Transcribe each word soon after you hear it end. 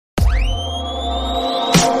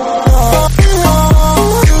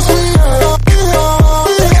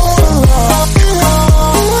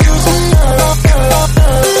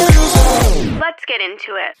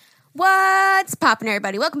poppin',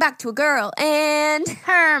 everybody? Welcome back to A Girl and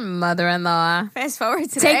Her mother-in-law. Fast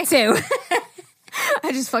forward today. Take two.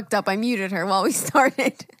 I just fucked up. I muted her while we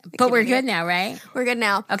started. But we're good now, right? We're good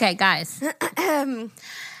now. Okay, guys.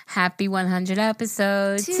 Happy 100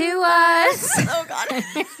 episode to us. Oh, God.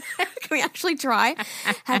 Can we actually try?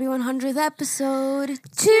 Happy 100th episode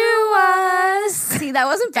to us. See, that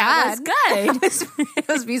wasn't bad. That was good. It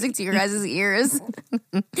was music to your guys' ears.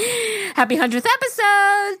 Happy 100th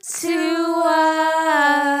episode to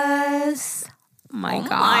us. My God.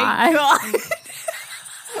 My God.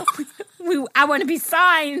 I want to be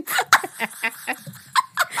signed.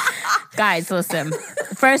 Guys, listen.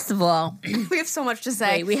 First of all, we have so much to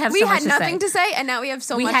say. We had nothing to say, and now we have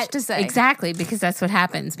so much to say. Exactly, because that's what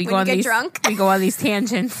happens. We When go on you get these drunk? We go on these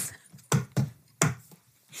tangents.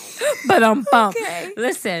 But Okay.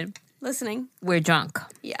 Listen, Listening. we're drunk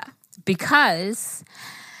Yeah. because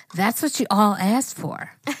that's what you all asked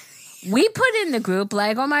for. We put in the group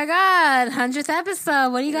like, oh my God, 100th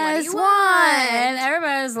episode. What do you guys want? And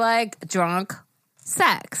everybody's like, drunk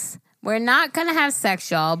sex. We're not going to have sex,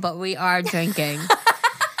 y'all, but we are drinking.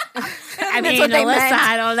 I mean, what they Alyssa, meant.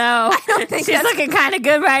 I don't know. don't think She's that's- looking kind of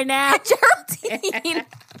good right now. Geraldine.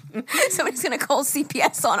 Somebody's going to call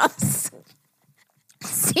CPS on us.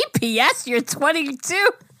 CPS, you're 22.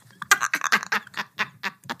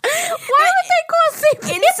 Why would they call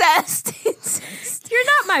CPS? Incest. You're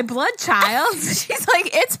not my blood child. She's like,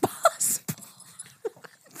 it's possible.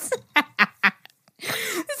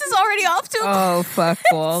 This is already off to a Oh, fuck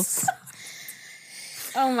balls.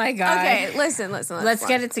 Oh, my God. Okay, listen. Let's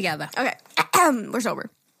get it together. Okay. We're sober.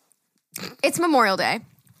 It's Memorial Day.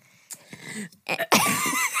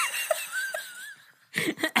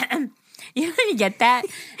 You didn't get that?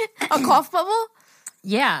 A cough bubble?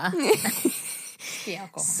 Yeah. Yeah,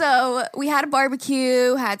 cool. So we had a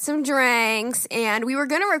barbecue, had some drinks, and we were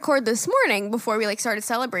going to record this morning before we started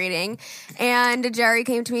celebrating. And Jerry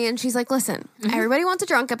came to me and she's like, listen, everybody wants a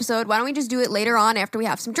drunk episode. Why don't we just do it later on after we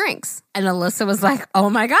have some drinks? And Alyssa was like, oh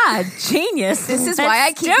my God, genius. This is why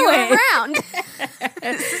I keep you around.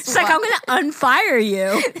 She's like, I'm going to unfire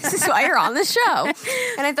you. This is why you're on the show.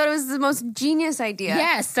 And I thought it was the most genius idea.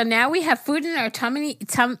 Yes, so now we have food in our tummies,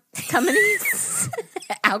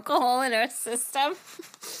 alcohol in our system.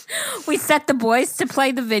 We set the boys to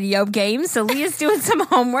play the video game, so Leah's doing some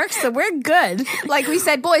homework, so we're good. Like we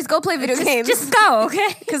said, boys, go play video games. Just go,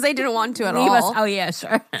 okay? Because they didn't want to at Leave all. us. Oh, yeah,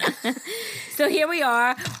 sure. So here we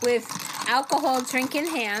are with alcohol drinking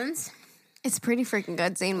hands. It's pretty freaking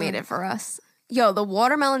good. Zane made it for us. Yo, the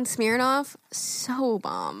watermelon Smirnoff, so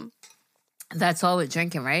bomb. That's all we're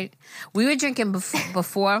drinking, right? We were drinking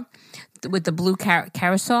before with the blue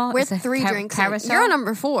carousel. We're Is it three drinks in. Carousel? You're on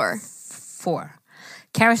number 4. 4.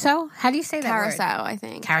 Carousel? How do you say that Carousel, word? I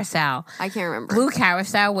think. Carousel. I can't remember. Blue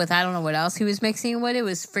carousel with I don't know what else he was mixing with. It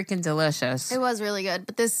was freaking delicious. It was really good,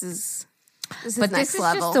 but this is But next this is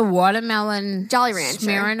level. just a watermelon Jolly Rancher.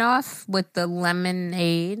 Smirnoff with the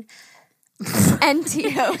lemonade.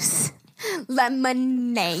 Enteos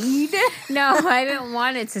lemonade. No, I didn't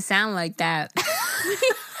want it to sound like that.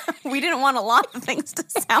 We didn't want a lot of things to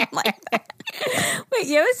sound like that. Wait,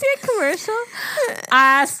 you ever see a commercial?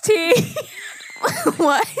 Iced tea.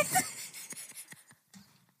 What?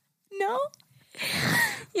 No?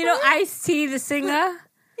 You know Ice-T, the singer?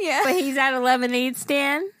 Yeah. But he's at a lemonade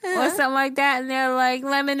stand or something like that, and they're like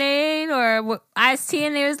lemonade or iced tea,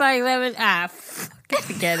 and there's like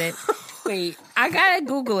forget it. Wait, I gotta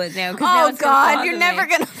Google it now. Oh God, you're never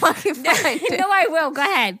gonna fucking find it. No, I will. Go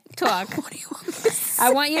ahead, talk. What do you want me to say?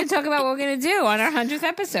 I want you to talk about what we're gonna do on our 100th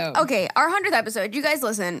episode. Okay, our 100th episode. You guys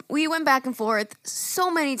listen. We went back and forth so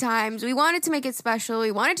many times. We wanted to make it special.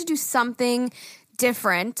 We wanted to do something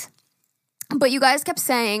different. But you guys kept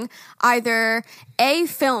saying either A,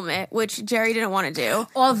 film it, which Jerry didn't want to do.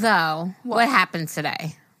 Although, what happened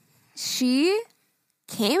today? She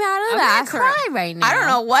came out of the I'm gonna bathroom. cry right now. I don't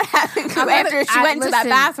know what happened after she went into that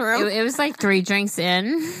bathroom. It was like 3 drinks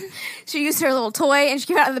in. She used her little toy and she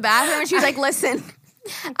came out of the bathroom and she was like, listen,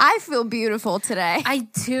 I feel beautiful today. I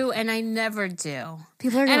do, and I never do.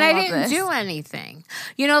 People are And gonna I love didn't this. do anything.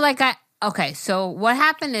 You know, okay, so what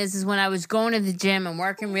happened is when I was going to the gym and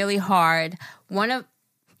working really hard, that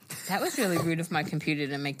was really rude of my computer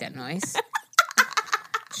to make that noise.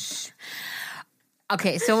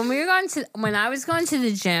 Okay, so when I was going to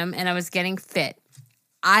the gym and I was getting fit,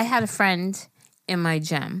 I had a friend in my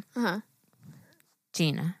gym,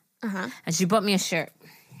 Gina, and she bought me a shirt.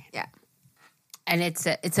 Yeah. And it's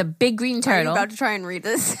a big green Are you turtle. about to try and read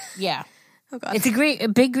this? Yeah. Oh, God. It's a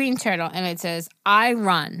big green turtle, and it says, I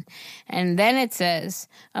run. And then it says,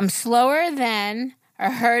 I'm slower than a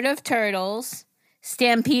herd of turtles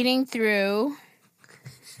stampeding through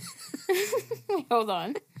Hold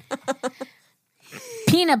on.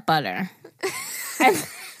 Peanut butter.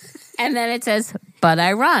 And then it says, but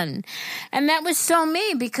I run. And that was so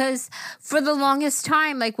me because for the longest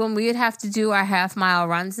time, like when we would have to do our half-mile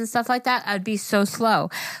runs and stuff like that, I'd be so slow.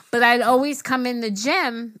 But I'd always come in the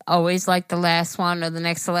gym, always like the last one or the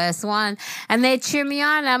next to last one, and they'd cheer me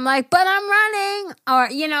on. And I'm like, but I'm running. Or,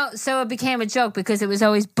 you know, so it became a joke because it was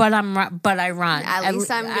always, but I run. At least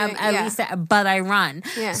but I run.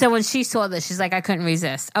 Yeah. So when she saw this, she's like, I couldn't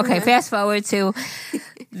resist. Okay, fast forward to...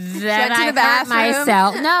 Then I hurt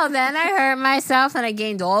myself. No, then I hurt myself and I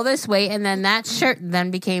gained all this weight, and then that shirt then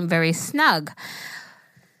became very snug.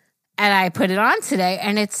 And I put it on today,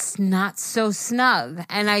 and it's not so snug.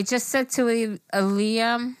 And I just said to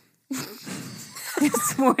Aaliyah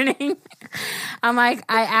this morning, I'm like,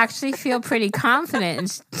 I actually feel pretty confident. And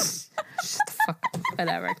shut the fuck up.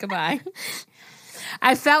 Whatever. Goodbye.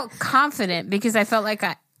 I felt confident because I felt like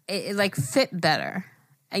it like fit better.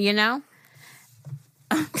 You know?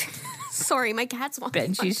 Sorry, my cat's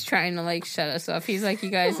walking. Benji's trying to like shut us off. He's like, you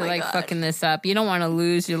guys are like fucking this up. You don't want to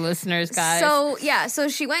lose your listeners, guys. So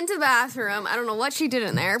she went to the bathroom. I don't know what she did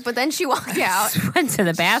in there, but then she walked out. She went to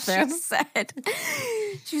the bathroom.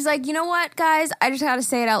 She was like, you know what, guys? I just got to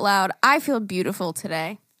say it out loud. I feel beautiful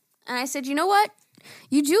today. And I said, you know what?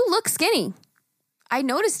 You do look skinny. I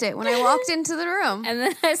noticed it when I walked into the room. And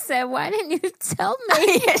then I said, why didn't you tell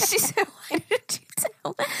me? Yeah, she said, why didn't you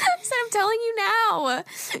tell me? I said, I'm telling you now.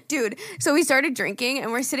 Dude, so we started drinking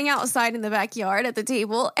and we're sitting outside in the backyard at the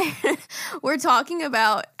table. And we're talking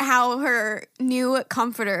about how her new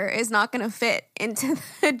comforter is not going to fit into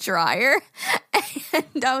the dryer.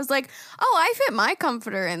 And I was like, oh, I fit my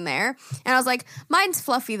comforter in there. And I was like, mine's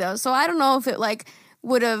fluffy though. So I don't know if it like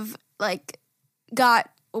would have like got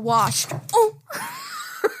washed. Oh.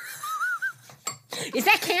 Is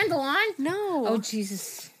that candle on? No. Oh,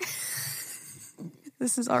 Jesus.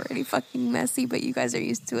 This is already fucking messy, but you guys are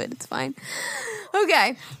used to it. It's fine.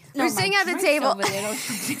 Okay. We're sitting at the table.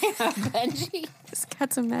 Benji. This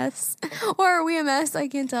cat's a mess. Or are we a mess? I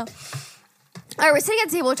can't tell. All right, we're sitting at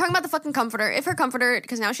the table. We're talking about the fucking comforter. If her comforter,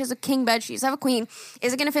 because now she has a king bed, she used to have a queen,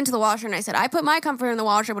 is it going to fit into the washer? And I said, I put my comforter in the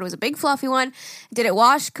washer, but it was a big fluffy one. Did it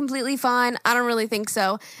wash completely fine? I don't really think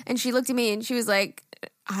so. And she looked at me and she was like,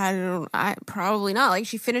 I probably not. Like,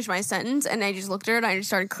 she finished my sentence and I just looked at her and I just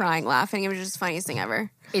started crying, laughing. It was just the funniest thing ever.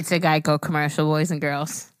 It's a Geico commercial, boys and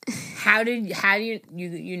girls. How do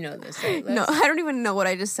you know this? Right? No, I don't even know what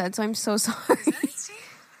I just said, so I'm so sorry. Nope,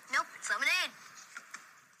 it's lemonade.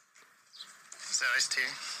 Is that iced tea?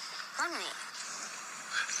 Lemonade.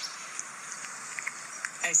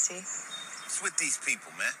 Iced tea? What's with these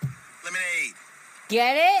people, man? Lemonade.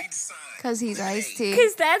 Get it? Because he's iced tea.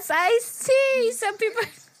 Because that's iced tea. Some people...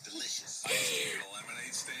 Delicious.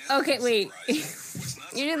 Lemonade stand. Okay, wait.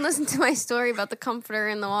 You didn't listen to my story about the comforter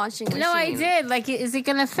in the washing machine. No, I did. Like, is it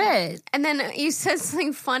going to fit? And then you said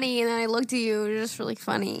something funny, and then I looked at you. It was just really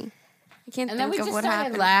funny. I can't think of what happened. And then we just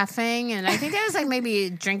started laughing, and I think that was like maybe a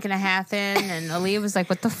drink and a half in, and Aaliyah was like,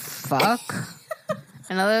 what the fuck?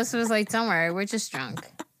 And Aaliyah was like, don't worry, we're just drunk.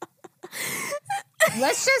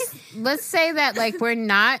 Let's say that, like, we're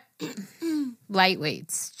not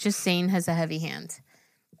lightweights. Just Zane has a heavy hand.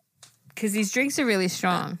 Because these drinks are really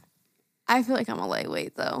strong. I feel like I'm a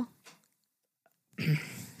lightweight, though.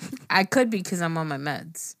 I could be because I'm on my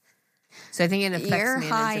meds. So I think it affects me in a different way.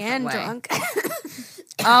 You're high and drunk.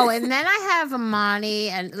 Oh, and then I have Amani,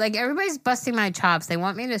 and, like, everybody's busting my chops. They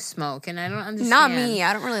want me to smoke, and I don't understand. Not me.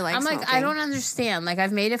 I don't really like smoking. I'm like, I don't understand. Like,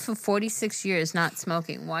 I've made it for 46 years not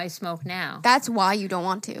smoking. Why smoke now? That's why you don't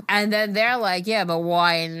want to. And then they're like, yeah, but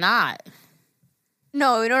why not?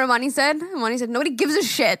 No, you know what Amani said? Amani said, nobody gives a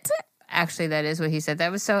shit. Actually, that is what he said.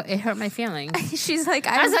 That was so, it hurt my feelings. She's like,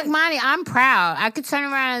 I was like, Monty, I'm proud. I could turn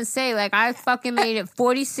around and say, like, I fucking made it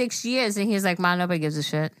 46 years. And he's like, Mom, nobody gives a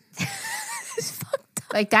shit. It's fucked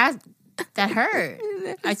up. Like, that hurt.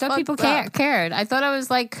 I thought people cared. I thought I was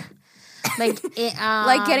like like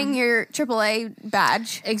getting your AAA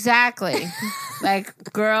badge. Exactly.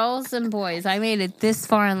 Like, girls and boys, I made it this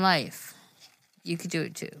far in life. You could do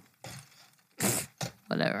it too.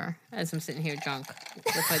 Whatever. As I'm sitting here drunk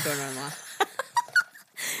with my daughter-in-law.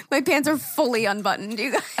 My pants are fully unbuttoned,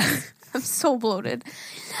 you guys. I'm so bloated.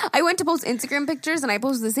 I went to post Instagram pictures and I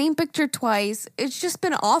posted the same picture twice. It's just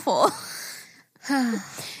been awful.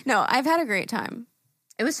 No, I've had a great time.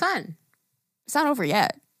 It was fun. It's not over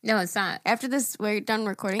yet. No, it's not. After this, we're done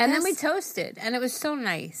recording and this. then we toasted, and it was so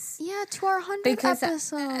nice. Yeah, to our 100th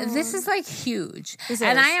episode. This is, like, huge. This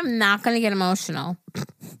and is. I am not going to get emotional.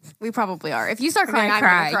 We probably are. If you start crying, I'm cry.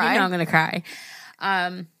 going to cry. You know I'm going to cry.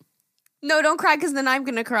 No, don't cry, because then I'm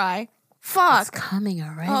going to cry. Fuck. It's coming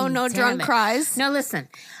already. Oh, no, Damn drunk it. cries. No, listen.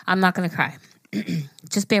 I'm not going to cry.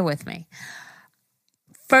 Just bear with me.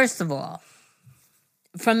 First of all,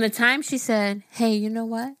 from the time she said, hey, you know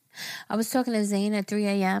what? I was talking to Zane at 3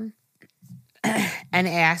 a.m. and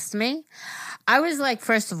asked me, I was like,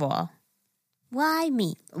 first of all, why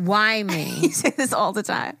me? Why me? You say this all the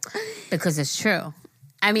time. Because it's true.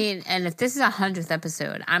 I mean, and if this is 100th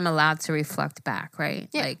episode, I'm allowed to reflect back, right?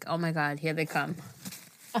 Yeah. Like, oh my God, here they come.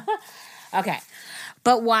 Okay.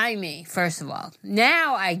 But why me, first of all?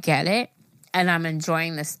 Now I get it, and I'm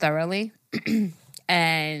enjoying this thoroughly.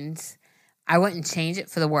 And I wouldn't change it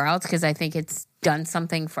for the world because I think it's done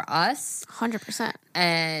something for us. 100%.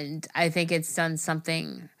 And I think it's done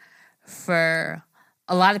something for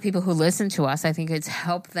a lot of people who listen to us. I think it's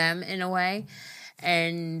helped them in a way.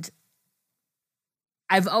 And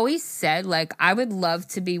I've always said, like, I would love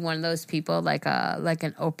to be one of those people, like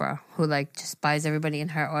an Oprah, who like just buys everybody in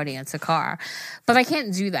her audience a car. But I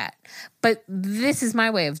can't do that. But this is my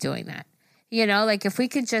way of doing that. You know, like if we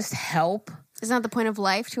could just help. Isn't that the point of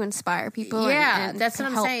life, to inspire people? Yeah, and that's to what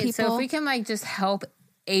I'm help saying. people? So if we can like just help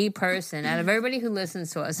a person out of everybody who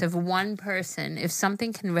listens to us, if one person, if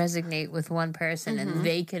something can resonate with one person and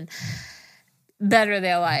they can better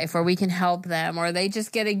their life, or we can help them, or they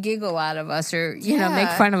just get a giggle out of us, or you know, make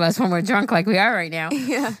fun of us when we're drunk like we are right now.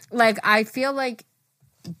 Yeah. Like I feel like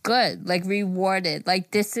good, like rewarded.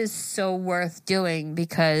 Like this is so worth doing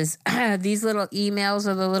because these little emails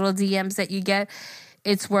or the little DMs that you get,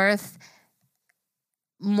 it's worth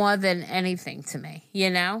more than anything to me, you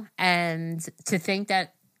know? And to think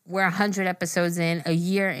that we're 100 episodes in, a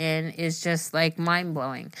year in, is just like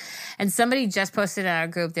mind-blowing. And somebody just posted in our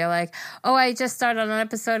group, they're like, oh, I just started on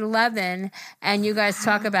episode 11, and you guys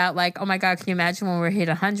talk about like, oh my God, can you imagine when we're hit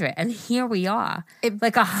 100? And here we are. It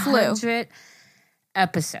like flew. 100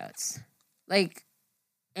 episodes. Like,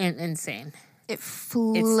 insane. It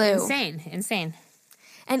flew. It's insane.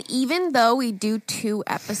 And even though we do 2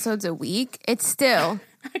 episodes a week, it's still...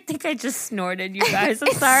 I think I just snorted, you guys.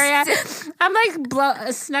 I'm sorry. I'm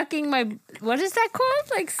like snucking my... What is that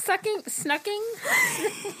called? Like snucking?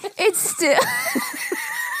 It's still...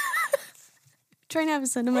 Trying to have a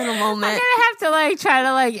sentimental moment. I'm gonna have to like try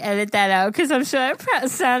to like edit that out because I'm sure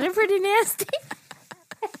it sounded pretty nasty.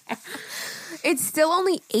 It's still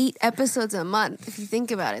only 8 episodes a month, if you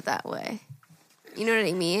think about it that way. You know what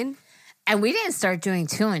I mean? And we didn't start doing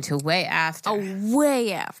 2 until way after.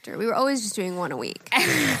 Way after. We were always just doing 1 a week.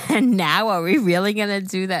 And now are we really going to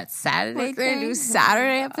do that Saturday We're going thing? to do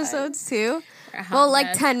Saturday episodes too. Well,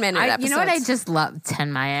 like 10-minute episodes. You know what I just love?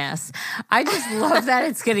 10 my ass. I just love that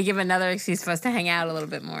it's going to give another excuse for us to hang out a little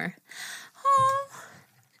bit more. Oh,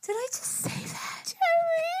 did I just say that,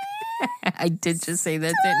 Jerry? I did just say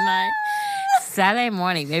that, didn't I? Saturday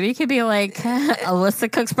morning. Maybe it could be like Alyssa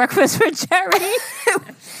cooks breakfast for Jerry.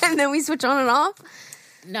 And then we switch on and off?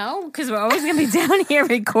 No, because we're always going to be down here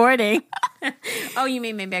recording. Oh, you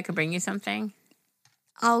mean maybe I could bring you something?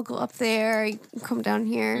 I'll go up there. You can come down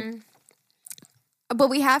here. But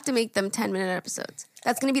we have to make them 10-minute episodes.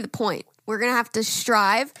 That's going to be the point. We're going to have to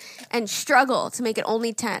strive and struggle to make it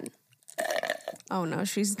only 10. Oh, no,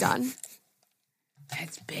 she's done.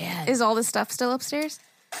 That's bad. Is all this stuff still upstairs?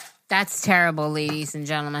 That's terrible, ladies and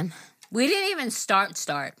gentlemen. We didn't even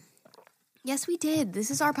start. Yes, we did. This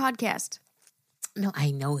is our podcast. No, I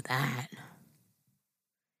know that.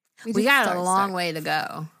 We did got start. a long way to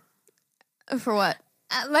go. For what?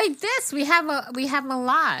 Like this, we have a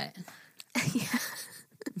lot.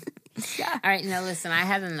 Yeah. All right, now listen, I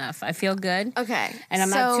had enough. I feel good. Okay. And I'm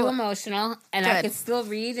not too emotional. And I Good. can still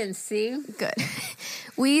read and see. Good.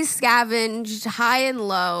 We scavenged high and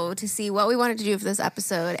low to see what we wanted to do for this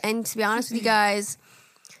episode. And to be honest with you guys,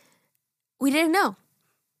 we didn't know.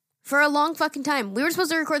 For a long fucking time. We were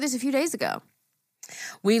supposed to record this a few days ago.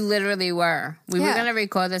 We literally were. We were going to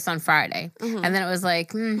record this on Friday. Mm-hmm. And then it was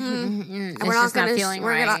like, And we're not feeling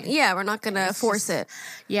right. We're not going to force it.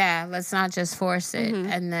 Yeah, let's not just force it.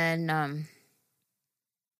 Mm-hmm. And then...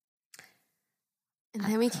 And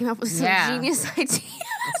then we came up with some genius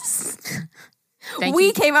ideas.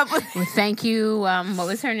 We came up with... Well, thank you. What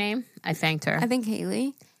was her name? I thanked her. I think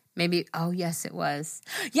Haley. Maybe. Oh, yes, it was.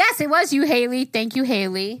 Yes, it was you, Haley. Thank you,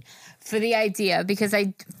 Haley, for the idea. Because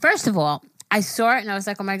first of all, I saw it and I was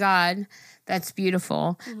like, oh my God, that's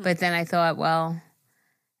beautiful. Mm-hmm. But then I thought, well,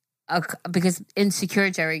 because Insecure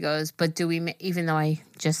Jerry goes, but do we, even though I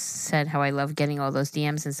just said how I love getting all those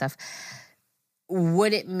DMs and stuff,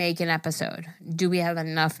 would it make an episode? Do we have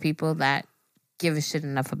enough people that give a shit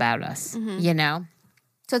enough about us? Mm-hmm. You know?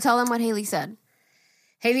 So tell them what Haley said.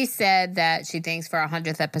 Haley said that she thinks for our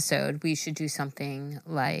 100th episode, we should do something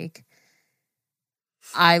like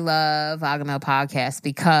I love Agamo Podcast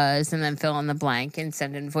because, and then fill in the blank and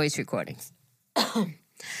send in voice recordings.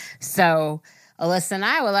 So Alyssa and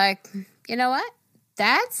I were like, you know what?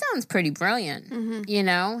 That sounds pretty brilliant, you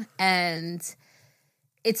know? And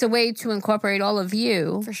it's a way to incorporate all of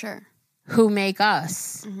you For sure. who make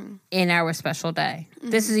us in our special day.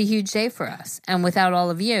 This is a huge day for us. And without all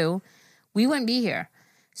of you, we wouldn't be here.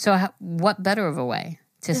 So what better of a way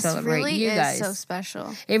to celebrate really you guys? Is so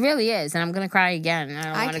special. It really is. And I'm going to cry again. I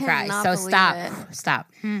don't want to cry. cannot So believe stop.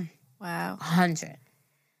 Wow. 100.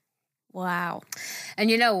 Wow. And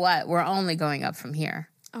you know what? We're only going up from here,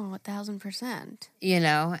 Oh, 1,000%. you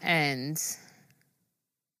know, and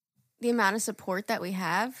The amount of support that we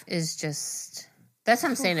have. is just, that's what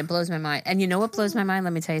I'm saying. It blows my mind. And you know what blows my mind?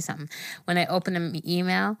 Let me tell you something. When I open an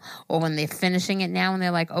email or when they're finishing it now and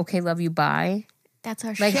they're like, okay, love you, bye. That's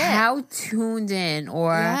our Like shit. how tuned in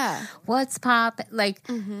or Yeah. what's pop? Like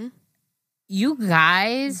you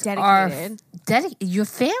guys Dedicated. are your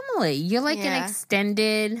family. You're like an Yeah.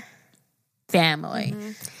 extended family.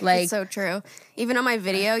 Like It's so true. Even on my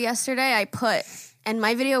video yesterday, I put, and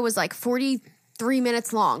my video was like 43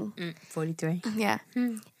 minutes long. 43. Yeah.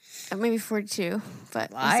 Maybe 42,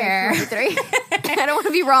 but Liar. I said 43. I don't want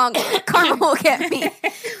to be wrong. Karma will get me.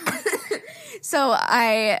 So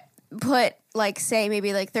I put like, say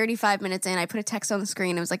maybe like 35 minutes in, I put a text on the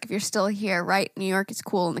screen. It was like, if you're still here, write New York is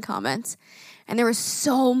cool in the comments. And there were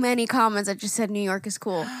so many comments that just said New York is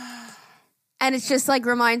cool. And it's just like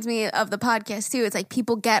reminds me of the podcast too. It's like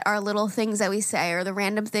people get our little things that we say or the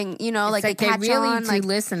random thing, you know, like It's they like catch they really on. do Like,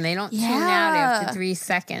 listen. They don't tune out Yeah. after 3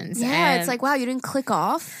 seconds. yeah, And, it's like, wow, you didn't click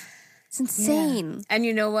off. It's insane. and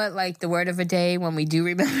you know what? Like the word of a day when we do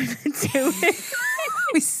remember to do it.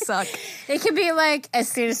 We suck. It could be like as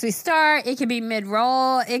soon as we start. It could be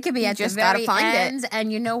mid-roll. It could be at just the very gotta find it. end.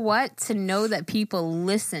 And you know what? To know that people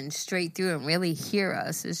listen straight through and really hear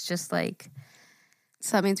us is just like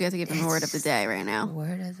So that means we have to give them a word of the day right now.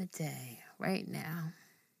 word of the day right now.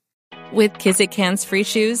 With Kizik Hands Free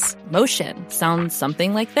Shoes, motion sounds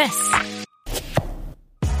something like this.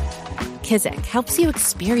 Kizik helps you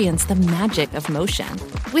experience the magic of motion.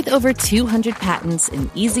 With over 200 patents and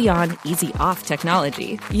easy-on, easy-off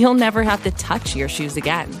technology, you'll never have to touch your shoes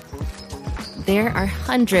again. There are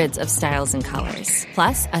hundreds of styles and colors,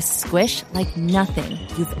 plus a squish like nothing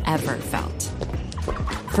you've ever felt.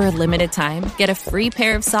 For a limited time, get a free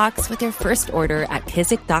pair of socks with your first order at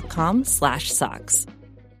kizik.com/socks.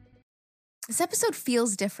 This episode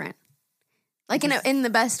feels different. Like in the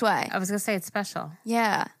best way. I was gonna say it's special.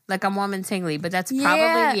 Yeah. Like I'm warm and tingly, but that's Yeah.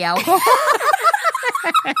 probably the alcohol.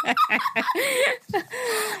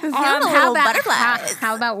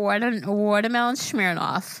 How about watermelon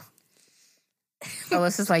Smirnoff?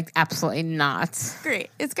 Alyssa's like absolutely not. Great.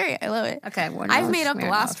 It's great. I love it. Okay, watermelon I've made up the Smirnoff.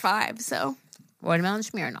 last 5, so. Watermelon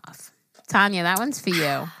Smirnoff. Tanya, that one's for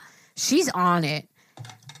you. She's on it.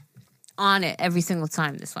 On it every single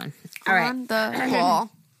time, this one. All right. On the wall.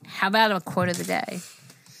 How about a quote of the day?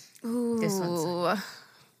 Ooh. This one's-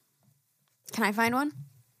 Can I find one?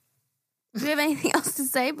 Do we have anything else to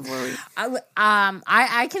say before we...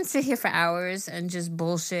 I can sit here for hours and just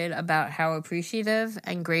bullshit about how appreciative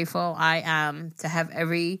and grateful I am to have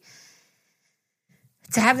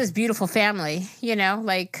this beautiful family, you know,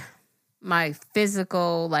 like my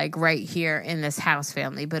physical, like right here in this house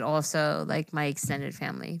family, but also like my extended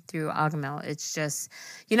family through Agamo. It's just,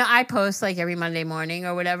 you know, I post like every Monday morning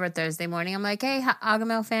or whatever, Thursday morning. I'm like, hey,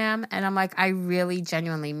 Agamo fam. And I'm like, I really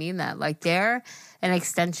genuinely mean that. Like they're an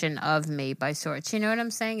extension of me by sorts. You know what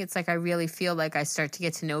I'm saying? It's like I really feel like I start to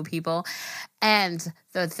get to know people. And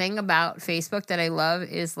the thing about Facebook that I love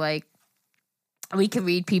is like we can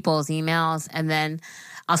read people's emails and then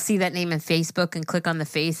I'll see that name in Facebook and click on the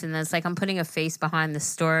face and then it's like I'm putting a face behind the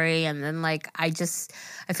story and then like I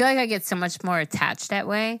feel like I get so much more attached that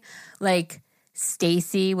way. Like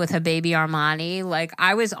Stacy with her baby Armani, like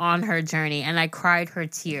I was on her journey and I cried her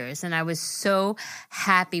tears and I was so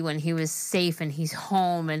happy when he was safe and he's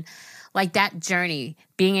home and like that journey,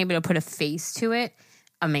 being able to put a face to it,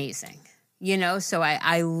 amazing. You know, so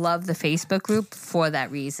I love the Facebook group for that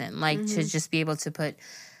reason, like to just be able to put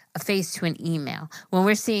a face to an email. When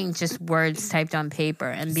we're seeing just words typed on paper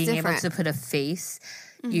and being able to put a face,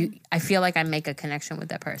 I feel like I make a connection with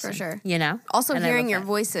that person. For sure. You know? Also And I hearing love your that.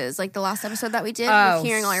 voices, like the last episode that we did, Oh, with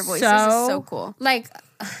hearing all your voices is so cool. Like,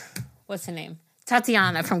 what's her name?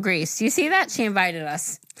 Tatiana from Greece. You see that? She invited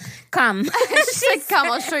us. Come. She's like, come,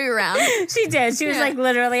 I'll show you around. She did. She was like,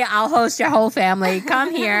 literally, I'll host your whole family.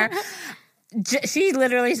 Come here. she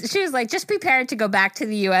was like, just prepared to go back to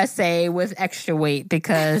the USA with extra weight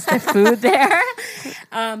because the food there.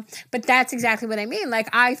 But that's exactly what I mean. Like,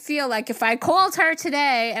 I feel like if I called her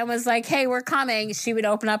today and was like, hey, we're coming, she would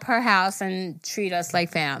open up her house and treat us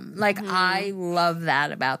like fam. Like, I love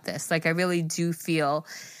that about this. Like, I really do feel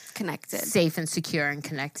connected, safe and secure and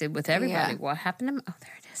connected with everybody. Yeah. What happened to me? Oh,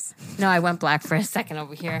 there it is. No, I went black for a second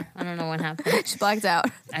over here. I don't know what happened. She blacked out.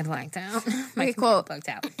 I blanked out. Okay, quote. Blanked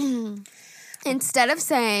out. Instead of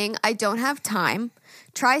saying, I don't have time,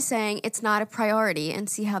 try saying, it's not a priority and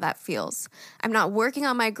see how that feels. I'm not working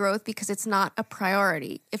on my growth because it's not a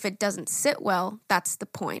priority. If it doesn't sit well, that's the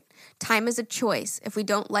point. Time is a choice. If we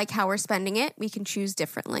don't like how we're spending it, we can choose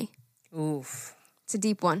differently. Oof. It's a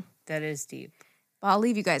deep one. That is deep. But I'll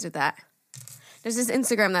leave you guys with that. There's this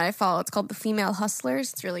Instagram that I follow. It's called The Female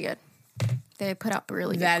Hustlers. It's really good. They put up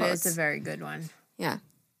really good quotes. That is a very good one. Yeah.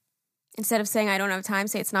 Instead of saying, I don't have time,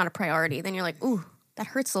 say it's not a priority. Then you're like, ooh, that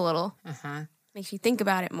hurts a little. Uh-huh. Makes you think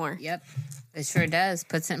about it more. Yep. It sure does.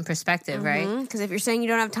 Puts it in perspective, right? Because if you're saying you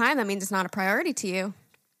don't have time, that means it's not a priority to you.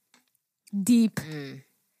 Deep.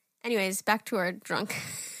 Anyways, back to our drunk.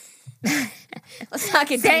 Let's not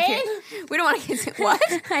get deep here. We don't want to get what?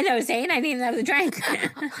 I know, Zane. I need another drink.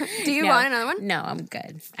 Do you want another one? No, I'm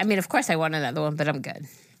good. I mean, of course I want another one, but I'm good.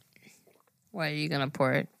 Why are you going to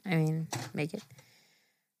pour it? I mean, make it.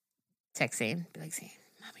 Text Zane. Be like, Zane,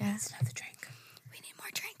 Mommy needs another drink. We need more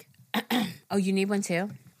drink. Oh, you need one too?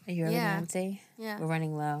 Are you really Yeah. empty? Yeah. We're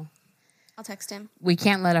running low. I'll text him. We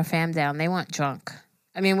can't let our fam down. They want drunk.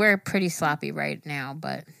 I mean, we're pretty sloppy right now,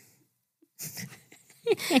 but...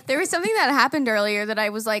 There was something that happened earlier that I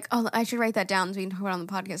was like, oh, I should write that down so we can talk about it on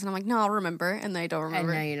the podcast. And I'm like, no, I'll remember. And then I don't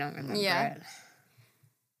remember. I know you don't remember Yeah. it.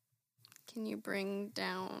 Can you bring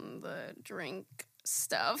down the drink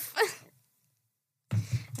stuff?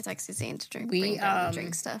 I texted Zane to bring down the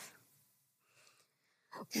drink stuff.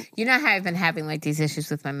 You know how I've been having like these issues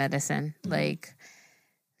with my medicine? Like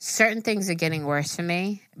certain things are getting worse for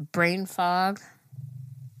me. Brain fog.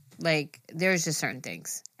 Like there's just certain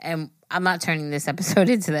things. And I'm not turning this episode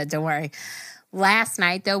into that, don't worry. Last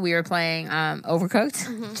night though, we were playing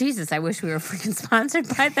Overcooked. Jesus, I wish we were freaking sponsored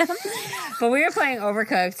by them. But we were playing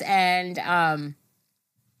Overcooked and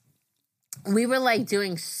we were like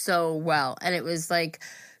doing so well. And it was like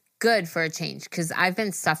good for a change because I've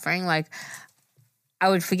been suffering. Like I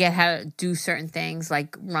would forget how to do certain things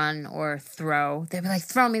like run or throw. They'd be like,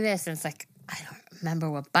 throw me this. And it's like, I don't remember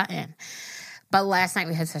what button. But last night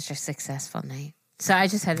we had such a successful night. So I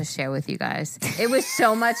just had to share with you guys. It was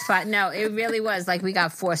so much fun. No, it really was. Like we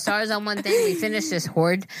got 4 stars on one thing. We finished this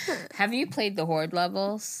Horde. Have you played the Horde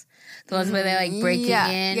levels? The ones where they like breaking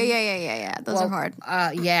in? Yeah. Those are hard.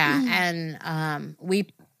 Yeah. And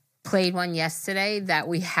we played one yesterday that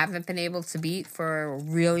we haven't been able to beat for a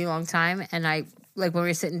really long time. And I, like when we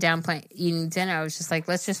were sitting down eating dinner, I was just like,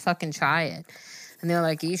 let's just fucking try it. And they were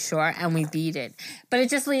like, are you sure? And we beat it. But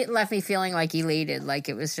it just left me feeling like elated. Like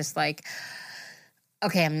it was just like,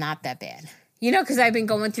 okay, I'm not that bad. You know, because I've been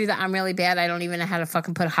going through I'm really bad. I don't even know how to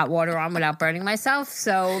fucking put hot water on without burning myself.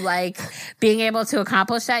 So, like, being able to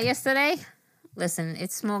accomplish that yesterday, listen,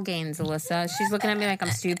 it's small gains, Alyssa. She's looking at me like I'm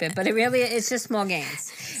stupid, but it's just small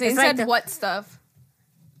gains. So you said what stuff?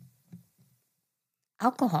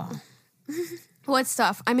 Alcohol. What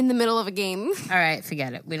stuff? I'm in the middle of a game. All right,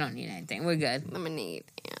 forget it. We don't need anything. We're good. Lemonade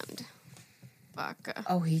and vodka.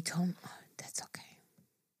 Oh, he told me. Oh, that's okay.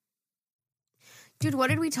 Dude,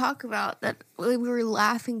 what did we talk about that we were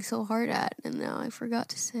laughing so hard at? And now I forgot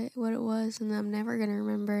to say what it was, and I'm never going to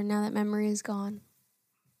remember now that memory is gone.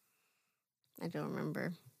 I don't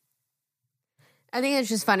remember. I think it's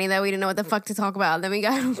just funny that we didn't know what the fuck to talk about. Then we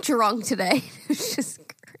got drunk today. It's just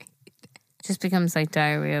great. It just becomes like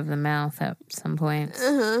diarrhea of the mouth at some point.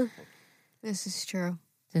 This is true.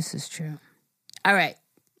 This is true. All right.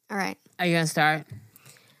 Are you going to start?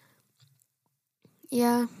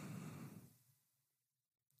 Yeah.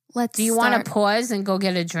 Let's Do you want to pause and go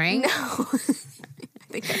get a drink? No. I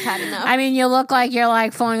think I've had enough. I mean, you look like you're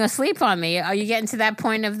like falling asleep on me. Are you getting to that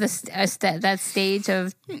point of that stage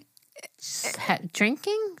of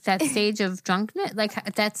drinking? That stage of drunkenness?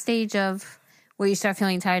 Like that stage of where you start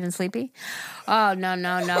feeling tired and sleepy? Oh, no.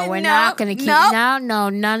 We're not going to keep... No,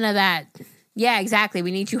 none of that. Yeah, exactly.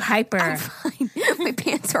 We need you hyper. I'm fine. My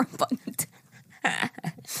pants are unbuttoned.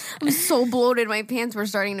 I'm so bloated. My pants were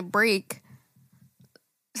starting to break.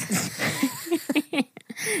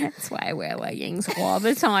 That's why I wear leggings all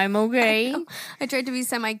the time, okay? I tried to be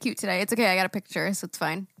semi-cute today. It's okay. I got a picture, so it's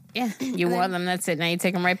fine. Yeah, you wore them. That's it. Now you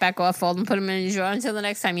take them right back off, fold them, put them in your drawer until the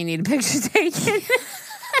next time you need a picture taken.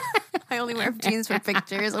 I only wear jeans for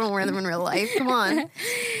pictures. I don't wear them in real life. Come on.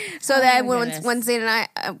 So Oh that my once goodness. Zane and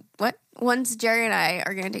I, once Jerry and I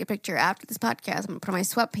are gonna take a picture after this podcast, I'm gonna put on my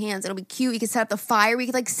sweatpants. It'll be cute. We could set up the fire. We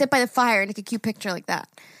could like sit by the fire and take a cute picture like that.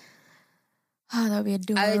 Oh, that would be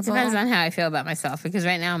adorable. It depends on how I feel about myself because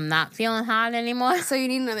right now I'm not feeling hot anymore. So you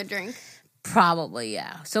need another drink. Probably,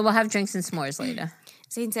 yeah. So we'll have drinks and s'mores later.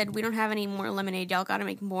 Zane said, we don't have any more lemonade. Y'all gotta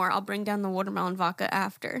make more. I'll bring down the watermelon vodka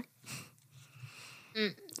after.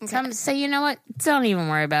 Okay. So you know what? Don't even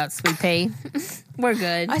worry about Sweet Pea. We're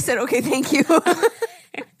good. I said, okay, thank you.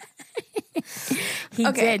 He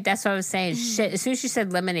Okay. did. That's what I was saying. Shit. As soon as she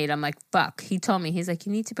said lemonade, I'm like, fuck. He told me. He's like,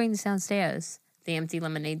 you need to bring this downstairs. The empty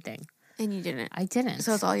lemonade thing. And you didn't. I didn't.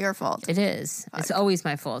 So it's all your fault. It is. It's always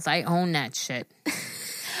my fault. I own that shit.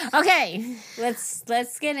 Okay. Let's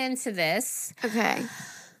get into this. Okay.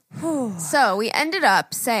 So we ended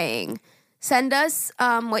up saying, send us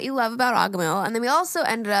what you love about Agahmil. And then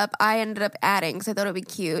I ended up adding, because I thought it would be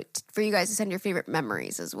cute, for you guys to send your favorite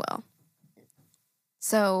memories as well.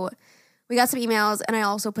 So we got some emails, and I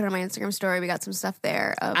also put on my Instagram story. We got some stuff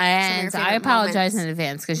there. Of some of your And favorite I apologize moments. in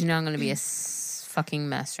advance because you know I'm going to be a fucking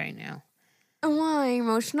mess right now. Why?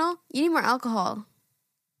 Emotional? You need more alcohol.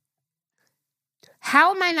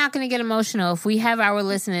 How am I not going to get emotional if we have our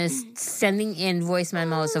listeners sending in voice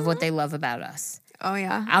memos of what they love about us? Oh,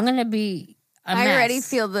 yeah. I'm going to be a mess. I already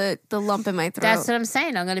feel the lump in my throat. That's what I'm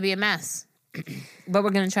saying. I'm going to be a mess. But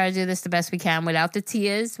we're going to try to do this the best we can without the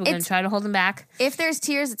tears. We're going to try to hold them back. If there's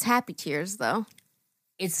tears, it's happy tears, though.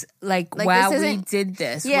 It's like Like, wow, this we isn't- did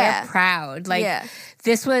this. Yeah. We're proud. Like Yeah.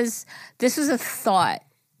 this was a thought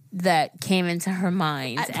that came into her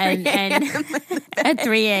mind and at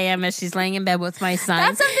 3 a.m. as she's laying in bed with my son.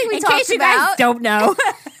 That's something we in talked case you guys about. don't know.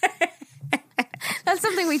 That's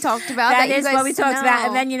something we talked about. That you is guys what we talked about. know.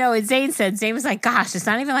 And then, you know, what Zane said. Zane was like, gosh, it's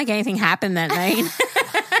not even like anything happened that night.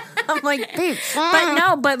 I'm like, babe. But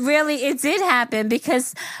no, but really it did happen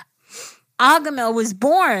because Agahmil was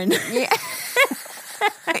born. Yeah.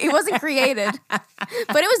 It wasn't created, but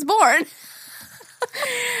it was born.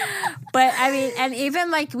 But I mean, and even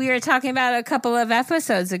like we were talking about a couple of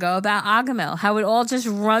episodes ago about Agahmil, how it all just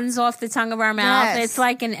runs off the tongue of our mouth. Yes. It's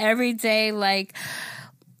like an everyday, like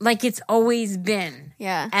it's always been.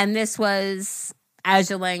 Yeah. And this was as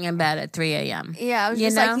you're laying in bed at 3 a.m. Yeah, I was You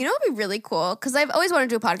just know? like, you know what would be really cool? Because I've always wanted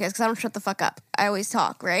to do a podcast because I don't shut the fuck up. I always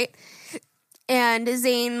talk, right? And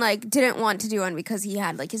Zane, like, didn't want to do one because he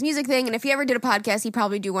had, like, his music thing. And if he ever did a podcast, he'd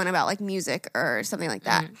probably do one about, like, music or something like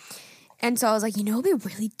that. And so I was like, you know what would be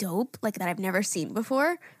really dope? Like, that I've never seen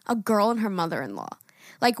before? A girl and her mother-in-law.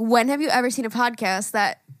 Like, when have you ever seen a podcast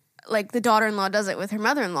that, like, the daughter-in-law does it with her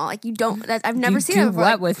mother-in-law? Like, you don't, I've never seen do it before.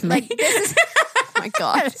 what Like, with me? Like, this is, oh my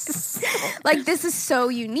God. Like, this is so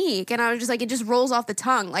unique. And I was just like, it just rolls off the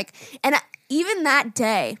tongue. Like, and even that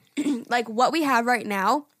day, like, what we have right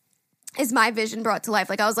now is my vision brought to life.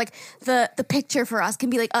 Like, I was like, the picture for us can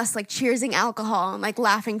be like us, like, cheersing alcohol and, like,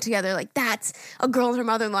 laughing together. Like, that's a girl and her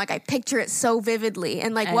mother-in-law. Like, I picture it so vividly.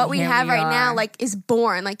 And, like, And what we here have we right now, are. like, is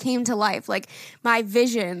born, like, came to life. Like, my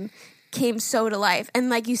vision came so to life. And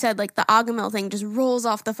like you said, like, the Agahmil thing just rolls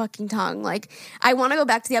off the fucking tongue. Like, I want to go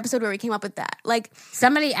back to the episode where we came up with that. Like,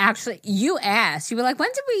 Somebody actually, you asked, you were like, when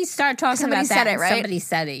did we start talking Somebody about that? said it, And right? Somebody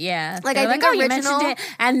said it, yeah. Like, They're I think oh, you mentioned original- it.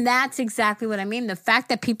 And that's exactly what I mean. The fact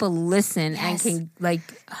that people listen and Yes. can, like,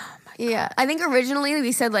 yeah. I think originally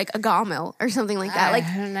we said, like, Agahmil or something like that. Like,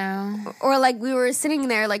 I don't know. or like we were sitting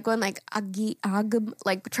there, like, going, like,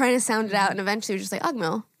 like, trying to sound it out. And eventually we were just like,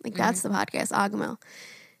 Agahmil. Like, that's the podcast, Agahmil.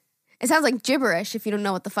 It sounds like gibberish if you don't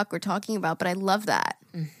know what the fuck we're talking about, but I love that.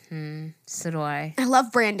 So do I. I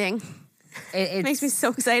love branding. It makes me It's,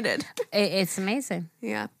 so excited. it's amazing.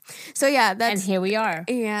 Yeah. So yeah, And that's here we are,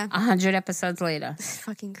 yeah. 100 episodes later. It's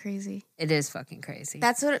fucking crazy. It is fucking crazy.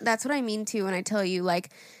 That's what I mean too when I tell you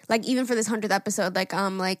like even for this 100th episode,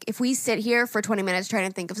 like if we sit here for 20 minutes trying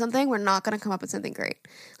to think of something, we're not gonna come up with something great.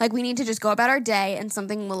 Like, we need to just go about our day and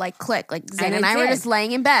something will, like, click. Like, Zane and it I were did. just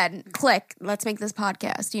laying in bed, click, let's make this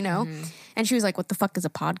podcast, you know? And she was like, what the fuck is a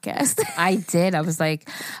podcast? I did. I was like,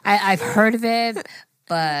 I've heard of it,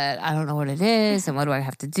 but I don't know what it is and what do I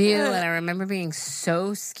have to do. And I remember being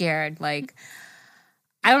so scared. Like,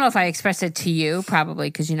 I don't know if I expressed it to you, probably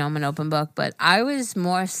because, you know, I'm an open book, but I was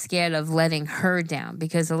more scared of letting her down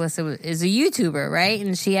because Alyssa is a YouTuber, right?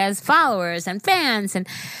 And she has followers and fans. And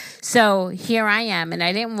so here I am, and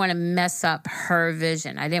I didn't want to mess up her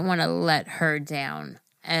vision. I didn't want to let her down.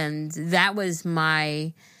 And that was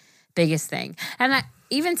my biggest thing. And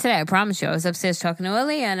even today, I promise you, I was upstairs talking to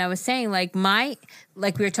Aaliyah, and I was saying, like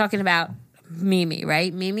we were talking about Mimi,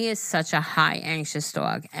 right? Mimi is such a high anxious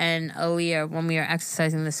dog. And Aaliyah, when we were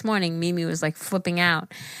exercising this morning, Mimi was like flipping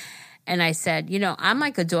out. And I said, I'm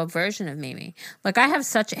like a dog version of Mimi. Like, I have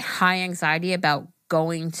such high anxiety about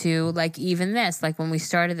going to, like, even this. Like, when we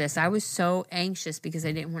started this, I was so anxious because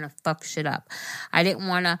I didn't want to fuck shit up. I didn't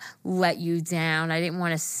want to let you down. I didn't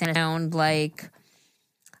want to sound like...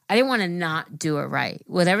 I didn't want to not do it right.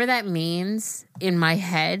 Whatever that means in my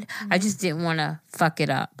head, I just didn't want to fuck it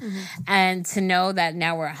up. And to know that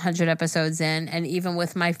now we're 100 episodes in, and even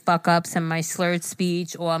with my fuck ups and my slurred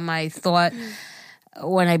speech or my thought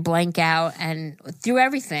when I blank out and through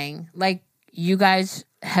everything, like, you guys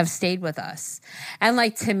have stayed with us. And,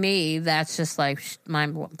 like, to me, that's just, like,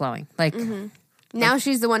 mind blowing. Like... Now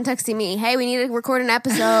she's the one texting me, hey, we need to record an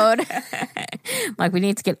episode. Like, we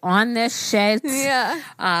need to get on this shit. Yeah.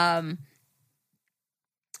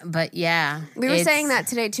 But yeah. We were saying that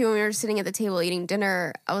today, too, when we were sitting at the table eating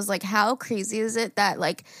dinner. I was like, how crazy is it that,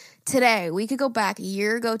 like, today, we could go back a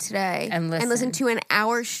year ago today and listen to an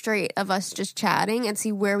hour straight of us just chatting and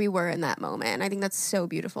see where we were in that moment. And I think that's so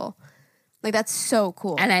beautiful. Like, that's so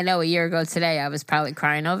cool. And I know a year ago today, I was probably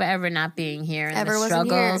crying over Ever not being here and Ever the wasn't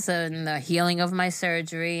struggles here. and the healing of my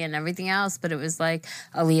surgery and everything else. But it was like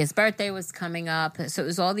Aaliyah's birthday was coming up. So it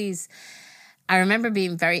was all these... I remember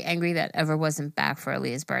being very angry that Ever wasn't back for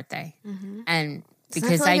Aaliyah's birthday. And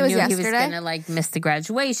because I knew he was going to, like, miss the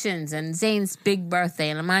graduations and Zayn's big birthday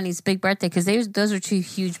and Amani's big birthday, because those were two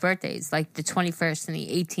huge birthdays, like the 21st and the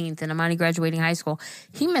 18th, and Amani graduating high school.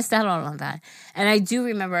 He missed out on all that. And I do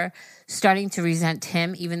remember starting to resent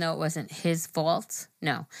him, even though it wasn't his fault.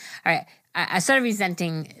 No. All right. I started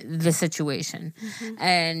resenting the situation.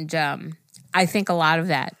 And I think a lot of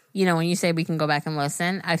that, when you say we can go back and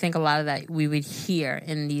listen, I think a lot of that we would hear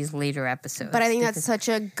in these later episodes. But I think that's such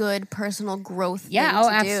a good personal growth thing to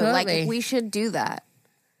absolutely. do. Like, we should do that.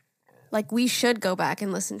 Like, we should go back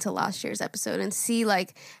and listen to last year's episode and see,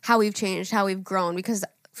 like, how we've changed, how we've grown. Because,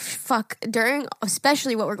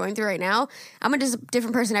 especially what we're going through right now, I'm a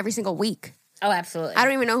different person every single week. Oh, absolutely. I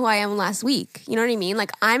don't even know who I am last week. You know what I mean?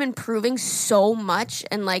 Like, I'm improving so much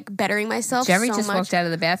and, like, bettering myself Jerry so just much. walked out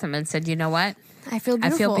of the bathroom and said, you know what? I feel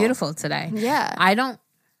beautiful. I feel beautiful today. Yeah. I don't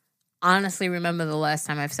honestly remember the last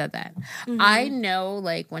time I've said that. I know,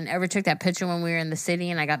 like, when Ever took that picture when we were in the city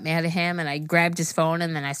and I got mad at him and I grabbed his phone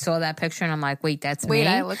and then I saw that picture and I'm like, wait, that's me? Wait,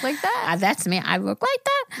 I look like that? That's me. I look like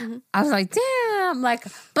that? I was like, damn. Like,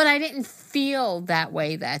 but I didn't feel that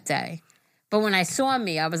way that day. But when I saw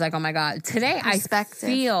me, I was like, oh my God, today I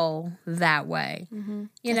feel that way.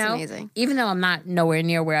 You know? Amazing. Even though I'm not nowhere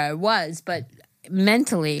near where I was, but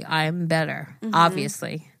mentally I'm better,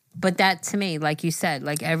 obviously. But that, to me, like you said,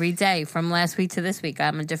 like every day from last week to this week,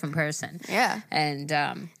 I'm a different person. Yeah. And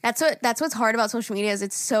that's what's hard about social media is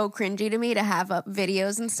it's so cringy to me to have up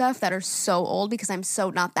videos and stuff that are so old because I'm so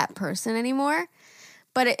not that person anymore.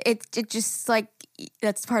 But it just, like,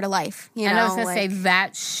 that's part of life, you know? And I was going to say,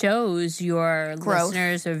 that shows your growth.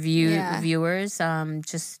 Listeners or viewers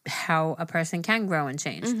just how a person can grow and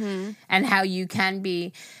change. And how you can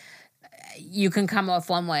come off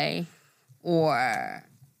one way or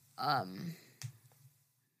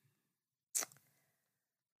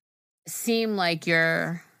seem like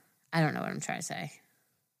you're, I don't know what I'm trying to say.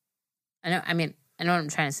 I know what I'm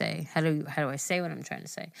trying to say. How do I say what I'm trying to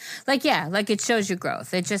say? Like, yeah, like it shows your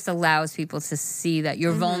growth. It just allows people to see that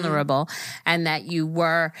you're vulnerable and that you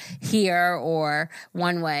were here or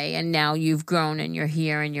one way and now you've grown and you're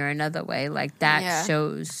here and you're another way. Like that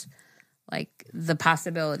shows like the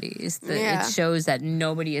possibilities. It shows that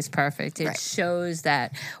nobody is perfect. It shows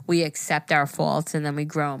that we accept our faults and then we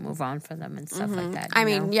grow and move on from them and stuff like that. I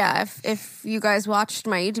mean, yeah, if you guys watched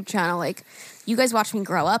my YouTube channel, like you guys watched me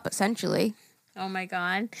grow up essentially. Oh my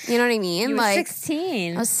God. You know what I mean? You were like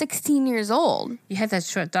 16. I was 16 years old. You had that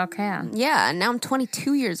short dark hair. Yeah, and now I'm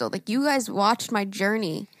 22 years old. Like you guys watched my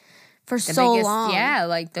journey for so long. Yeah,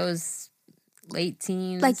 like those late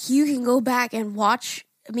teens. Like you can go back and watch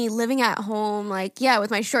me living at home, like, yeah,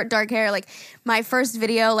 with my short dark hair. Like my first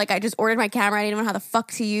video, like I just ordered my camera. I didn't know how the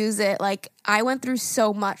fuck to use it. Like I went through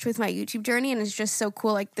so much with my YouTube journey and it's just so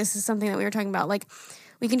cool. Like this is something that we were talking about. Like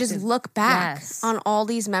we can just look back on all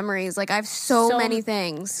these memories. Like I have so many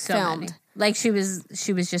things filmed. Many. Like she was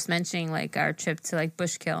just mentioning like our trip to like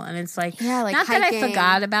Bushkill, and it's like, like not hiking. that I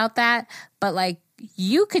forgot about that, but like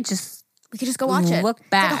we could just go watch it. Look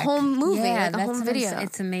back, it's like a home movie, like a home video.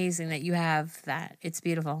 It's amazing that you have that. It's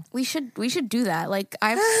beautiful. We should do that. Like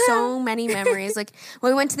I have so many memories. Like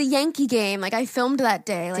when we went to the Yankee game, like I filmed that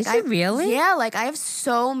day. Like Did you really? Yeah. Like I have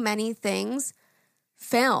so many things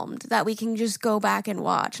filmed that we can just go back and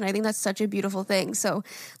watch, and I think that's such a beautiful thing. So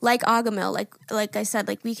like Agamil, like I said,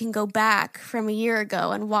 like we can go back from a year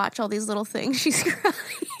ago and watch all these little things. She's crying.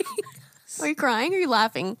 Are you crying or are you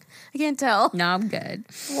laughing? I can't tell. No, I'm good.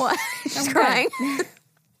 What? She's crying.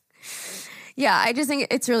 Yeah, I just think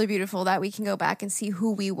it's really beautiful that we can go back and see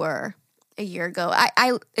who we were a year ago.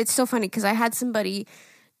 It's so funny because I had somebody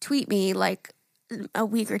tweet me like a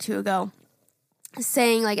week or two ago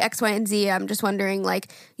saying like X, Y, and Z. I'm just wondering, like,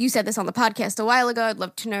 you said this on the podcast a while ago. I'd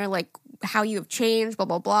love to know like how you have changed, blah,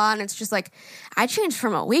 blah, blah. And it's just like, I changed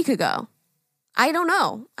from a week ago. I don't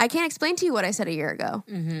know. I can't explain to you what I said a year ago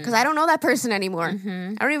because I don't know that person anymore.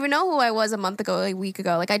 I don't even know who I was a month ago, a week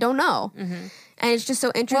ago. Like, I don't know. And it's just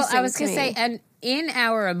so interesting. Well, I was going to say, and in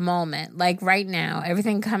our moment, like right now,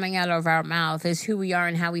 everything coming out of our mouth is who we are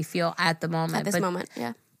and how we feel at the moment. At this moment,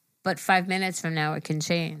 yeah. But 5 minutes from now, it can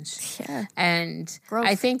change. Yeah. And Growth.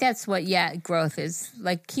 I think that's what, growth is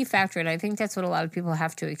like key factor. And I think that's what a lot of people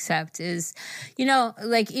have to accept is, you know,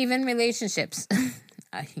 like even relationships.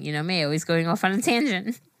 You know me, always going off on a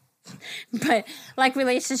tangent. But like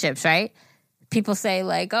relationships, right? People say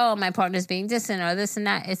like, oh, my partner's being distant or this and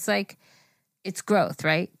that. It's like, it's growth,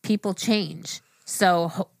 right? People change.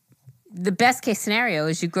 So the best case scenario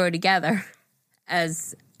is you grow together.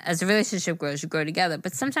 As a relationship grows, you grow together.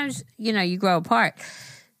 But sometimes, you know, you grow apart.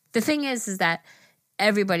 The thing is that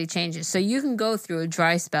everybody changes. So you can go through a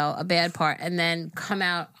dry spell, a bad part, and then come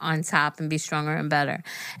out on top and be stronger and better.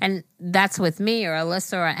 And that's with me or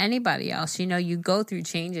Alyssa or anybody else. You know, you go through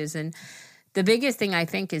changes. And the biggest thing I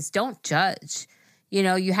think is don't judge. You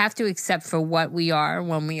know, you have to accept for what we are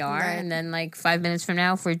when we are. Right. And then like 5 minutes from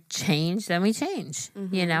now, if we're changed, then we change.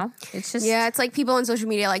 You know, it's just. Yeah, it's like people on social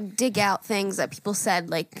media like dig out things that people said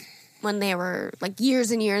like when they were like years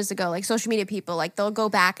and years ago, like social media people, like they'll go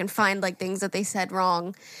back and find like things that they said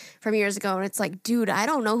wrong from years ago. And it's like, dude, I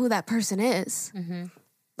don't know who that person is.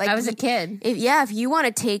 Like I was a kid. If you want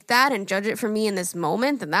to take that and judge it for me in this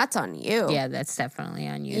moment, then that's on you. Yeah, that's definitely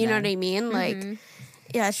on you. You know what I mean? Like,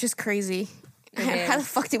 yeah, it's just crazy. How the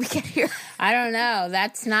fuck did we get here? I don't know.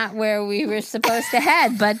 That's not where we were supposed to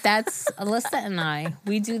head, but that's Alyssa and I.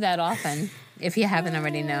 We do that often. If you haven't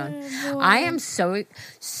already known, I am so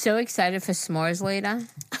excited for s'mores later.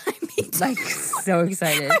 Like so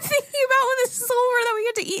excited. I'm thinking about when this is over that we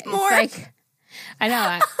get to eat more. It's like, I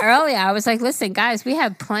know. Earlier, I was like, "Listen, guys, we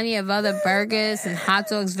have plenty of other burgers and hot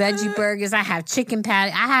dogs, veggie burgers. I have chicken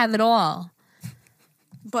patty. I have it all."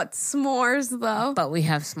 But s'mores, though. But we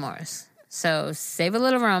have s'mores, so save a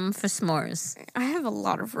little room for s'mores. I have a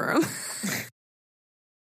lot of room.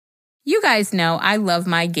 You guys know I love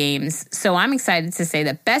my games, so I'm excited to say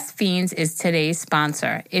that Best Fiends is today's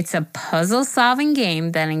sponsor. It's a puzzle-solving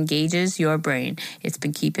game that engages your brain. It's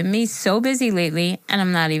been keeping me so busy lately, and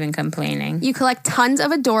I'm not even complaining. You collect tons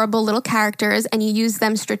of adorable little characters, and you use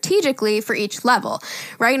them strategically for each level.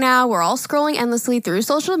 Right now, we're all scrolling endlessly through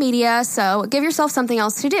social media, so give yourself something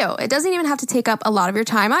else to do. It doesn't even have to take up a lot of your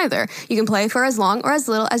time either. You can play for as long or as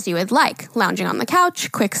little as you would like. Lounging on the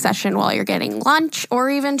couch, quick session while you're getting lunch, or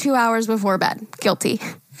even 2 hours before bed. Guilty.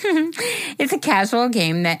 It's a casual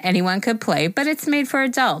game that anyone could play, but it's made for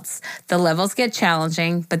adults. The levels get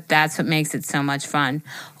challenging, but that's what makes it so much fun.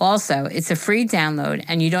 Also, it's a free download,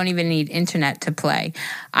 and you don't even need internet to play.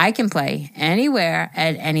 I can play anywhere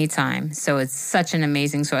at any time, so it's such an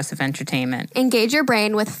amazing source of entertainment. Engage your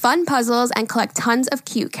brain with fun puzzles and collect tons of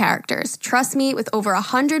cute characters. Trust me, with over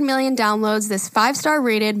 100 million downloads, this 5-star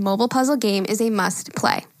rated mobile puzzle game is a must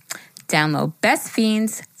play. Download Best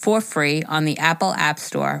Fiends for free on the Apple App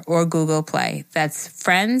Store or Google Play. That's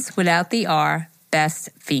Friends without the R, Best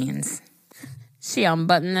Fiends. She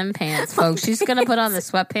unbuttoned them pants, folks. She's going to put on the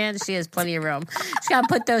sweatpants. She has plenty of room. She's got to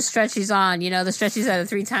put those stretchies on. You know, the stretchies that are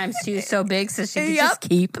 3 times 2 so big so she can just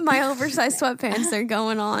keep. My oversized sweatpants are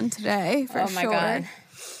going on today for sure. Oh, my God.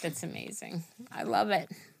 That's amazing. I love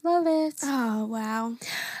it. Love it. Oh, wow.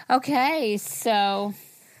 Okay, so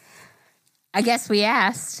I guess we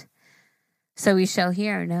asked. So we shall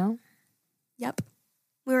hear, no? Yep.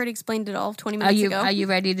 We already explained it all 20 minutes ago. Are you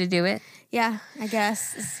ready to do it? Yeah, I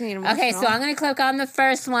guess. Okay, so I'm going to click on the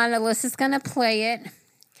first one. Alyssa's going to play it.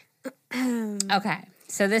 Okay,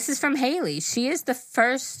 so this is from Haley. She is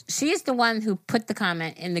the one who put the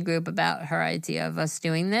comment in the group about her idea of us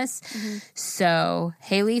doing this. So,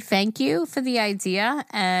 Haley, thank you for the idea.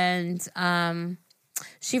 And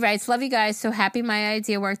she writes, love you guys. So happy my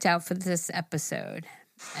idea worked out for this episode.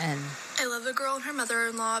 And I love The Girl and Her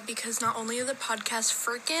Mother-in-Law because not only are the podcasts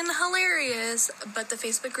freaking hilarious, but the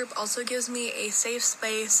Facebook group also gives me a safe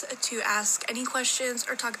space to ask any questions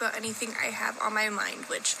or talk about anything I have on my mind,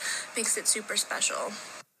 which makes it super special.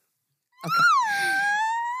 Okay.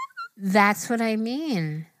 That's what I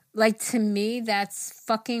mean. Like, to me, that's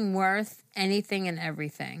fucking worth anything and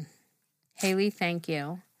everything. Haley, thank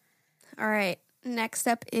you. All right. Next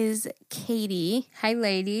up is Katie. Hi,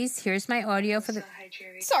 ladies. Here's my audio for the... Hi,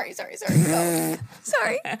 Jerry. Sorry. Go.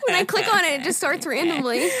 Sorry. When I click on it, it just starts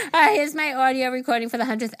randomly. Here's my audio recording for the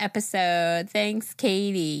 100th episode. Thanks,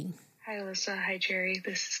 Katie. Hi, Alyssa. Hi, Jerry.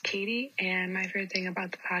 This is Katie, and my favorite thing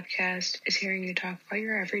about the podcast is hearing you talk about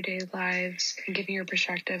your everyday lives and giving your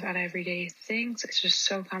perspective on everyday things. It's just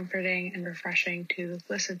so comforting and refreshing to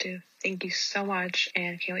listen to. Thank you so much,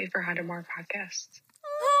 and can't wait for 100 more podcasts.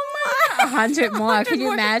 100 more. Can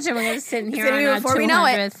you imagine? We're going to sit in here on our before we know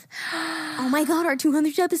it. 200th. Oh my God, our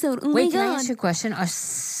 200th episode. Oh Wait, my can I God. ask you a question? Are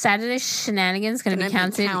Saturday shenanigans going to be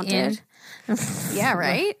counted in? Yeah,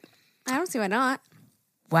 right? I don't see why not.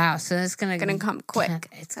 Wow, so it's going to come quick.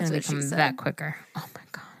 It's going to That's what become she that said. quicker. Oh my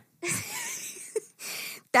God.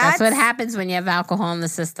 That's what happens when you have alcohol in the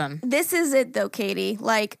system. This is it though, Katie.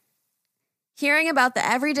 Like, hearing about the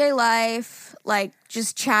everyday life, like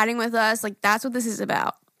just chatting with us, like that's what this is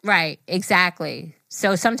about. Right, exactly.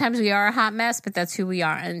 So sometimes we are a hot mess, but that's who we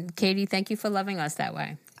are. And Katie, thank you for loving us that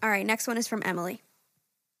way. All right, next one is from Emily.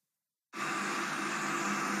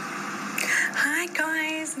 Hi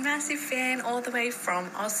guys, massive fan all the way from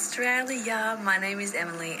Australia. My name is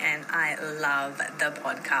Emily and I love the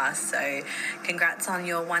podcast. So congrats on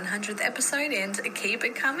your 100th episode and keep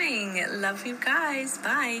it coming. Love you guys.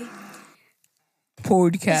 Bye.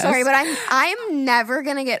 Podcast. Sorry, but I'm never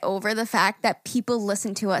gonna get over the fact that people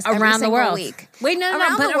listen to us every around the single world. week. Wait, no,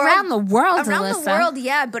 Around but the world- around the world, Around Alyssa. the world,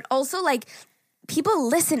 yeah, but also like people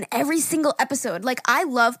listen every single episode. Like I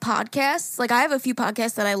love podcasts. Like I have a few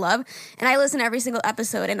podcasts that I love, and I listen every single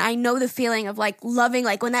episode. And I know the feeling of like loving,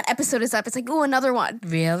 like when that episode is up, it's like, oh, another one.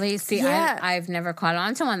 Really? See, Yeah. I've never caught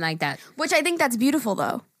on to one like that. Which I think that's beautiful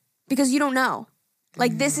though, because you don't know.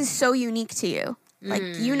 Like this is so unique to you. Like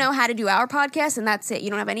you know how to do our podcast, and that's it.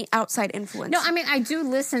 You don't have any outside influence. No, I mean, I do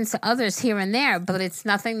listen to others here and there, but it's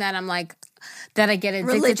nothing that I'm like, that I get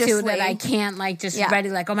addicted to, Religiously. that I can't like just Yeah.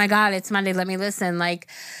 ready, like, oh my God, it's Monday, let me listen. Like,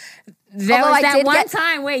 there Although was I that did one get-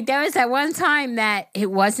 time, there was that one time that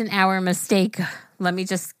it wasn't our mistake. Let me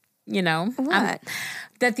just, What?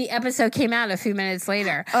 that the episode came out a few minutes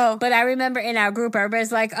later. Oh. But I remember in our group,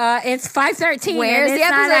 everybody's like, it's 5:13 Where's and the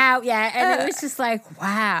it's not episode? out yet. And it was just like,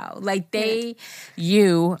 wow. Like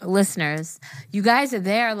you listeners, you guys are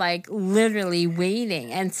there like literally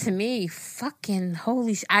waiting. And to me, fucking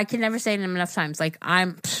holy I can never say it enough times. Like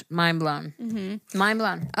I'm mind blown. Mm-hmm. Mind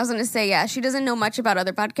blown. I was gonna say, yeah, she doesn't know much about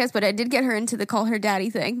other podcasts, but I did get her into the Call Her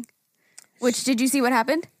Daddy thing. Which, did you see what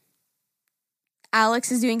happened?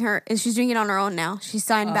 Alex is doing she's doing it on her own now. She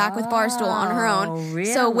signed back with Barstool on her own.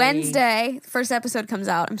 really? So Wednesday, first episode comes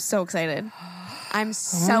out. I'm so excited. I'm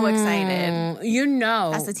so excited.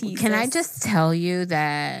 That's a tease, Can I sis. just tell you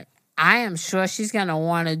that I am sure she's going to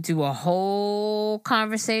want to do a whole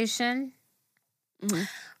conversation,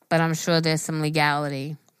 but I'm sure there's some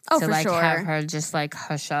legality Oh, to for like sure. have her just like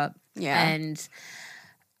hush up. Yeah. And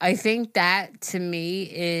I think that to me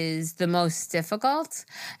is the most difficult.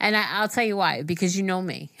 And I'll tell you why, because you know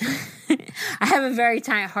me. I have a very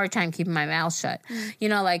hard time keeping my mouth shut.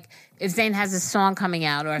 Like if Zayn has a song coming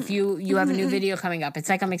out or if you have a new video coming up, it's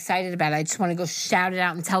like I'm excited about it. I just want to go shout it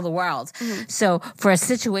out and tell the world. So for a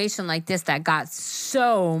situation like this that got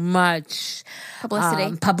so much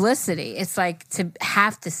publicity, it's like to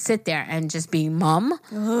have to sit there and just be mum.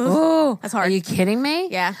 Oh, That's hard. Are you kidding me?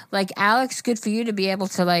 Yeah. Like Alex, good for you to be able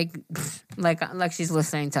to like she's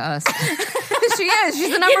listening to us. She is.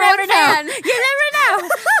 She's the number one fan. You never know.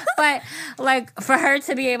 But like for her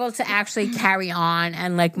to be able to actually carry on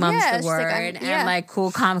and like mum's Yeah, the she's word like, and yeah. like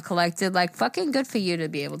cool, calm, collected, like fucking good for you to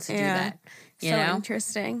be able to do that. You so know?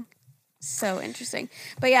 interesting. So interesting.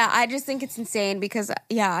 But yeah, I just think it's insane because,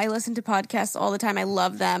 yeah, I listen to podcasts all the time. I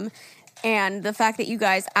love them. And the fact that you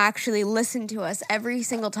guys actually listen to us every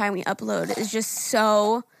single time we upload is just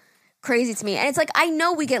so crazy to me. And it's like, I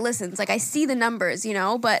know we get listens. Like, I see the numbers,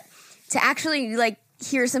 but to actually, like,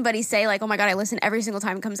 hear somebody say, like, oh my God, I listen every single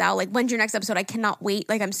time it comes out. Like, when's your next episode? I cannot wait.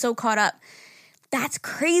 Like, I'm so caught up. That's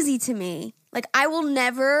crazy to me. Like, I will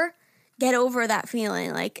never get over that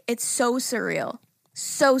feeling. Like, it's so surreal.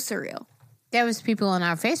 So surreal. There was people in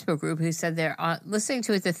our Facebook group who said they're listening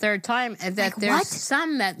to it the third time and that Like, there's what?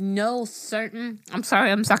 some that know certain... I'm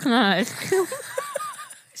sorry, I'm sucking on it.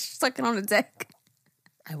 She's sucking on a dick.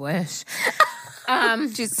 I wish.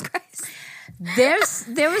 Jesus Christ.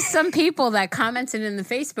 There was some people that commented in the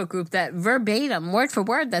Facebook group that verbatim, word for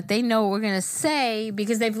word, that they know what we're going to say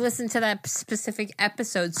because they've listened to that specific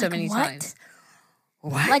episode so many what? times.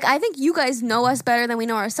 What? Like, I think you guys know us better than we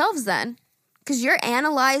know ourselves then. Because you're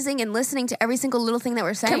analyzing and listening to every single little thing that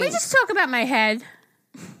we're saying. Can we just talk about my head?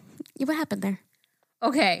 Yeah, what happened there?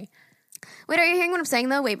 Okay. Wait, are you hearing what I'm saying,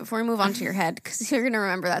 though? Wait, before we move on to your head, because you're going to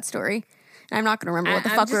remember that story. And I'm not going to remember what the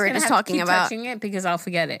fuck we were just talking about. Touching it because I'll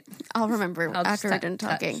forget it. I'll remember after we're done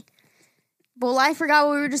talking. Well, I forgot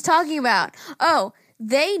what we were just talking about. Oh,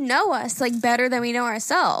 they know us, like, better than we know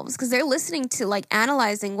ourselves, because they're listening to, like,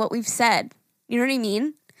 analyzing what we've said. You know what I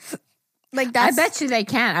mean? Like, that's... I bet you they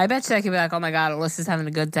can. I bet you they can be like, oh my God, Alyssa's having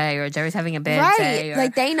a good day, or Jerry's having a bad day. Or...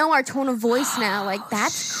 Like, they know our tone of voice now. Like,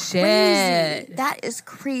 that's crazy. That is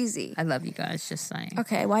crazy. I love you guys, just saying.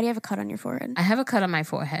 Okay, why do you have a cut on your forehead? I have a cut on my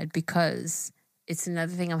forehead because it's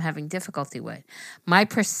another thing I'm having difficulty with. My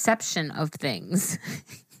perception of things.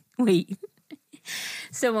 Wait.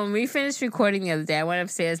 So when we finished recording the other day, I went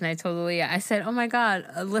upstairs and I told Aaliyah, I said, oh my God,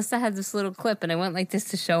 Alyssa had this little clip, and I went like this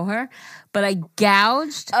to show her, but I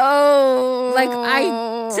gouged. Oh.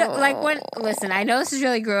 Listen, I know this is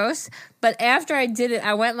really gross, but after I did it,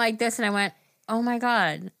 I went like this and I went, oh my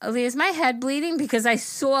God, Aaliyah, is my head bleeding? Because I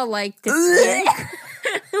saw like the skin.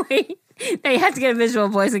 Wait. Now you have to get a visual,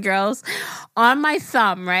 boys and girls. On my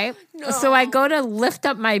thumb, right? No. So I go to lift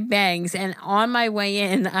up my bangs, and on my way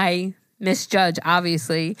in, I misjudge,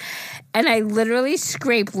 obviously, and I literally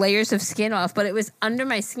scraped layers of skin off, but it was under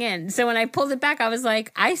my skin. So when I pulled it back, I was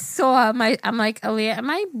like, I'm like, Aaliyah,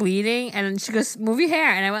 am I bleeding? And she goes, move your hair.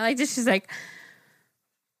 And I went like this. She's like,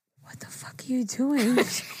 what the fuck are you doing?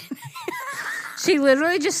 She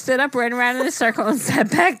literally just stood up, ran around in a circle, and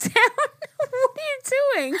sat back down. What are you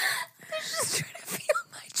doing? I'm just trying to feel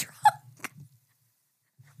my trunk.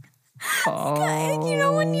 Oh. You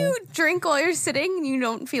know when you drink while you're sitting and you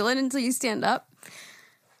don't feel it until you stand up?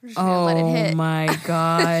 Let it hit. My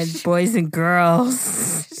God, boys and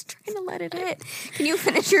girls. Just trying to let it hit. Can you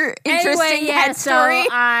finish your interesting head story? So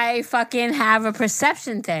I fucking have a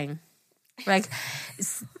perception thing. Like,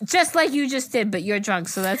 just like you just did, but you're drunk,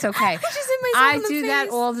 so that's okay. I do that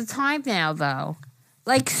all the time now, though.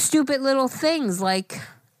 Like, stupid little things. Like,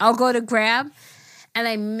 I'll go to grab, and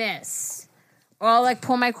I miss. Or I'll, like,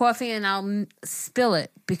 pour my coffee, and I'll spill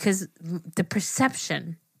it, because the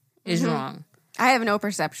perception is wrong. I have no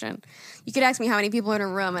perception. You could ask me how many people are in a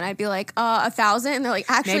room, and I'd be like, 1,000, and they're like,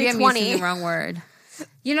 actually, maybe I'm 20. using the wrong word.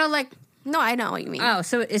 You know, like... No, I know what you mean. Oh,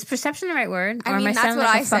 so is perception the right word? Or I mean, am I sounding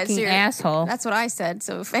like a fucking asshole? That's what I said.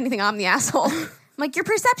 So if anything, I'm the asshole. I'm like, your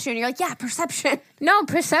perception. You're like, yeah, perception. No,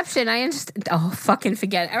 perception. I understand. Oh, fucking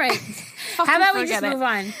forget it. All right. How about we just move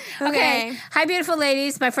on? Okay. Hi, beautiful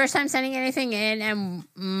ladies. My first time sending anything in, and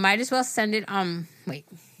might as well send it. Wait.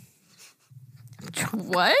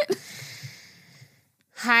 What?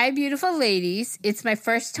 Hi, beautiful ladies. It's my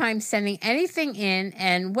first time sending anything in,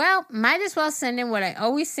 and, well, might as well send in what I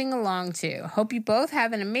always sing along to. Hope you both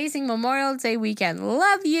have an amazing Memorial Day weekend.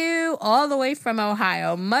 Love you all the way from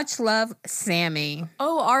Ohio. Much love, Sammy.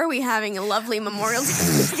 Oh, are we having a lovely Memorial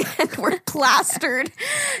Day weekend? We're plastered.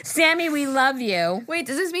 Sammy, we love you. Wait,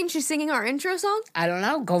 does this mean she's singing our intro song? I don't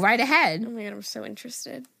know. Go right ahead. Oh, my God, I'm so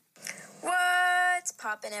interested. What's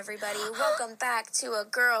poppin', everybody? Welcome back to A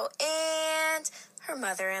Girl and Her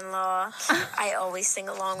Mother-in-Law. I always sing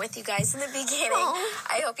along with you guys in the beginning.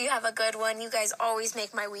 I hope you have a good one. You guys always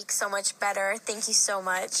make my week so much better. Thank you so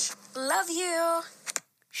much. Love you.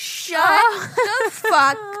 Shut the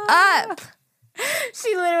fuck up.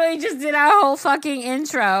 She literally just did our whole fucking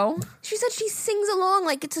intro. She said she sings along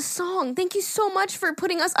like it's a song. Thank you so much for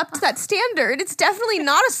putting us up to that standard. It's definitely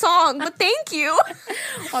not a song, but thank you.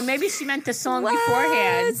 Or maybe she meant the song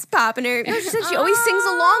beforehand. It's popping her. No, she said she always sings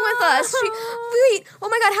along with us. Wait, oh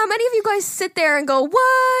my God, how many of you guys sit there and go,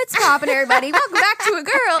 what's poppin', everybody? Welcome back to A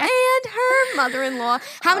Girl and Her Mother-in-Law.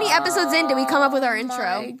 How many episodes in did we come up with our intro?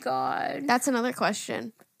 Oh my God. That's another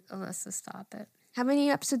question. Alyssa, stop it. How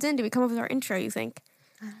many episodes in did we come up with our intro, you think?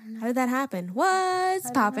 I don't know. How did that happen?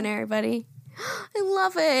 What's poppin', everybody? I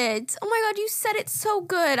love it. Oh my God, you said it so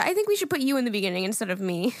good. I think we should put you in the beginning instead of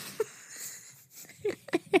me.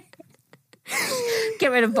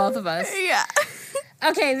 Get rid of both of us. Yeah.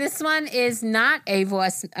 Okay, this one is not a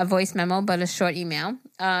voice memo, but a short email.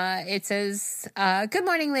 It says, good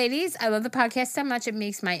morning, ladies. I love the podcast so much. It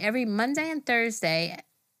makes my every Monday and Thursday.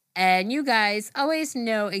 And you guys always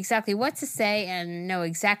know exactly what to say and know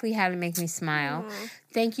exactly how to make me smile.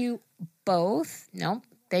 Thank you both. No,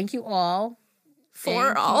 thank you all.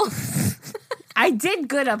 For all. I did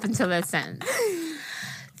good up until that sentence.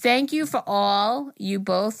 Thank you for all you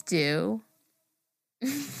both do.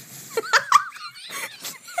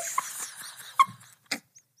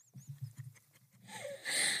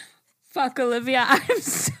 Fuck, Olivia. I'm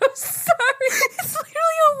so sorry. It's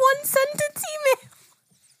literally a one-sentence email.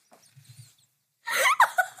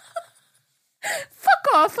 Fuck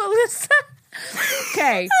off, Alyssa.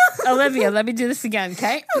 Okay, Olivia, let me do this again,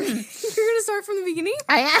 okay? You're going to to start from the beginning?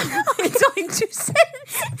 I am. It's only 2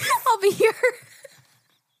 sentences. I'll be here.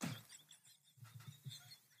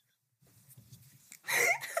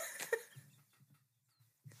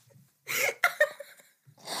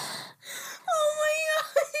 Oh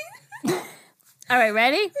my god. All right,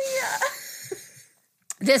 ready? Yeah.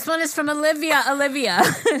 This one is from Olivia. Olivia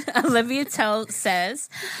says,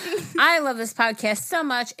 I love this podcast so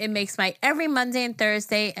much. It makes my every Monday and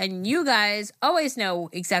Thursday, and you guys always know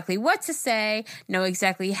exactly what to say, know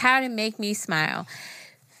exactly how to make me smile.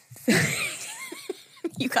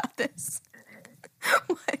 You got this.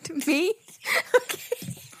 What? Me?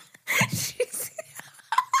 Okay. Jesus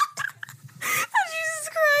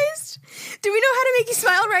Christ. Do we know how to make you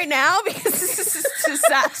smile right now? Because this is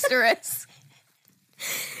disastrous.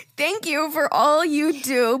 Thank you for all you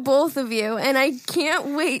do, both of you, and I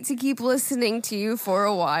can't wait to keep listening to you for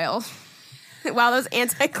a while. Wow, those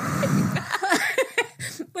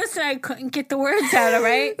Listen, I couldn't get the words out, all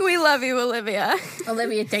right? We love you, Olivia.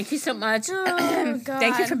 Olivia, thank you so much. Oh, God.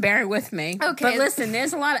 Thank you for bearing with me. Okay. But listen,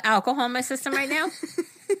 there's a lot of alcohol in my system right now.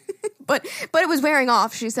 But it was wearing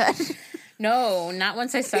off, she said. No, not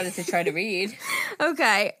once I started to try to read.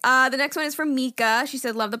 Okay. The next one is from Mika. She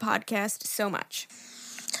said, love the podcast so much.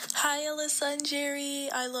 Hi, Alyssa and Jerry.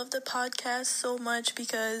 I love the podcast so much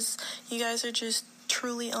because you guys are just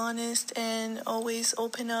truly honest and always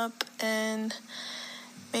open up and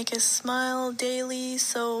make us smile daily.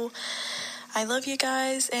 So I love you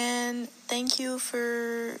guys and thank you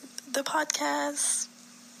for the podcast.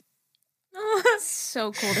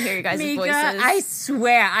 So cool to hear you guys' Mika, voices. I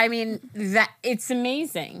swear, I mean, that it's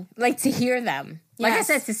amazing. Like, to hear them. Like Yes.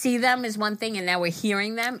 I said, to see them is one thing, and now we're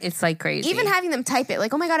hearing them. It's like crazy. Even having them type it,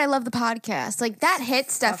 like, oh my God, I love the podcast. Like, that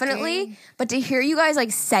hits definitely. But to hear you guys,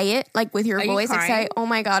 like, say it, like, with your Are you voice, like, crying? say, oh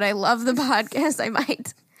my God, I love the podcast, I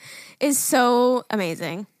might, is so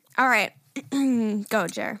amazing. All right. Go,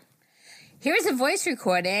 Jer. Here's a voice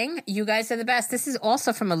recording. You guys are the best. This is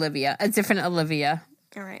also from Olivia, a different Olivia.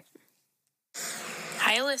 All right.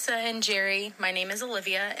 Hi, Alyssa and Jerry. My name is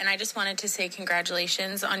Olivia, and I just wanted to say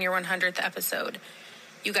congratulations on your 100th episode.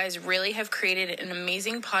 You guys really have created an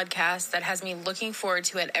amazing podcast that has me looking forward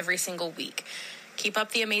to it every single week. Keep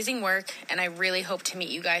up the amazing work, and I really hope to meet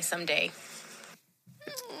you guys someday.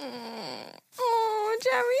 Oh,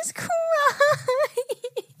 Jerry's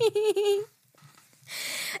crying.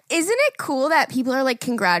 Isn't it cool that people are, like,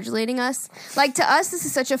 congratulating us? Like, to us, this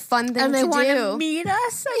is such a fun thing And they to want do. to meet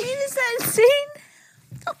us? I mean, is that insane?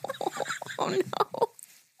 Oh, no.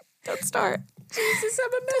 Don't start. Jesus,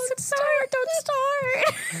 I'm a mess. Don't start. Don't start.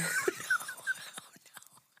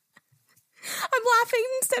 I'm laughing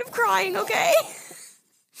instead of crying, okay?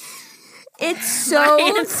 It's so... My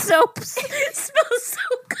hand soap smells so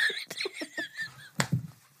good.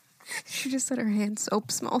 She just said her hand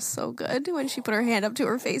soap smells so good when she put her hand up to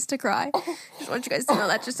her face to cry. Just want you guys to know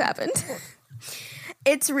that just happened.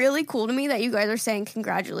 It's really cool to me that you guys are saying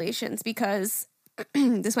congratulations because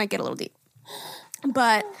this might get a little deep.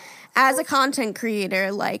 But as a content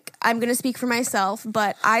creator, like, I'm going to speak for myself,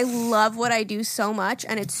 but I love what I do so much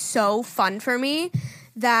and it's so fun for me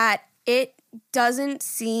that it doesn't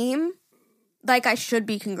seem like I should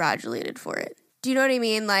be congratulated for it. Do you know what I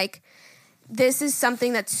mean? Like, this is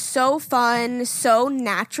something that's so fun, so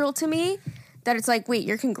natural to me that it's like, wait,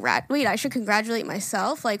 I should congratulate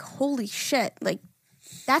myself? Like, holy shit. Like,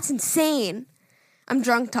 that's insane. I'm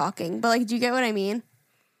drunk talking, but, like, do you get what I mean?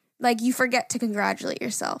 Like, you forget to congratulate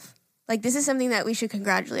yourself. Like, this is something that we should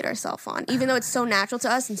congratulate ourselves on. Even though it's so natural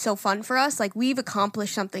to us and so fun for us, like, we've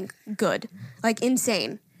accomplished something good. Like,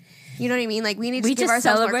 insane. You know what I mean? Like, we need to give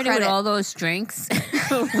ourselves more credit. We just celebrated with all those drinks.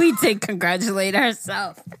 We did congratulate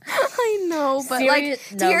ourselves. I know, but to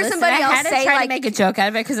hear somebody I else had to say, try like, to make a joke out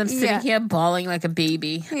of it because I'm sitting Yeah. here bawling like a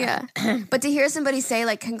baby. yeah. But to hear somebody say,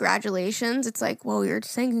 like, congratulations, it's like, whoa, you're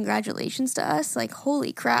saying congratulations to us? Like,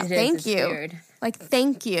 holy crap, thank you. Weird. Like,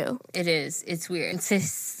 thank you. It is. It's weird. And to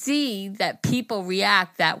see that people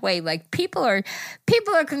react that way, like people are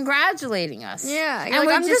congratulating us. Yeah, you're and like,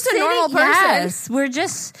 we're I'm just a normal person. Yes, we're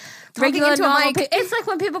just Talking regular into a normal. mic. It's like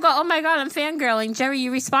when people go, "Oh my God, I'm fangirling." Jerry, you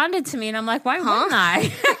responded to me, and I'm like, "Why wouldn't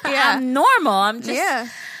I?" Yeah. I'm normal. I'm just. Yeah.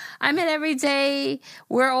 I'm in every day.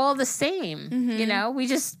 We're all the same. Mm-hmm. You know, we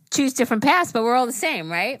just choose different paths, but we're all the same,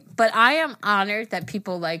 right? But I am honored that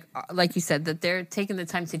people like you said, that they're taking the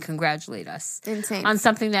time to congratulate us Insane. on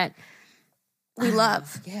something that We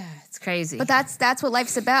love. yeah, it's crazy. But that's what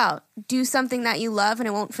life's about. Do something that you love and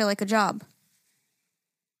it won't feel like a job.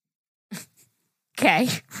 okay.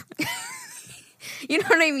 You know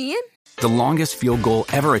what I mean? The longest field goal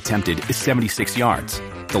ever attempted is 76 yards.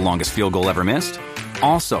 The longest field goal ever missed?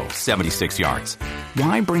 Also 76 yards.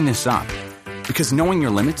 Why bring this up? Because knowing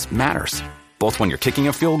your limits matters, both when you're kicking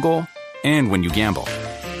a field goal and when you gamble.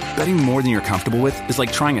 Betting more than you're comfortable with is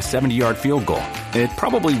like trying a 70-yard field goal. It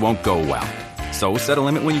probably won't go well. So set a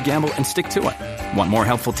limit when you gamble and stick to it. Want more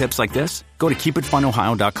helpful tips like this? Go to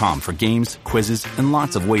keepitfunohio.com for games, quizzes, and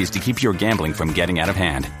lots of ways to keep your gambling from getting out of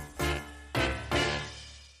hand.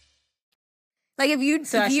 Like if you,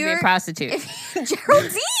 So I should be a prostitute.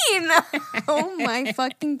 Geraldine. Oh my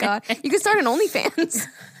fucking God! You could start an OnlyFans.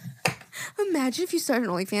 Imagine if you started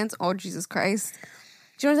an OnlyFans. Oh Jesus Christ!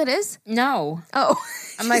 Do you know what that is? No. Oh,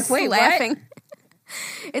 I'm like, wait, laughing.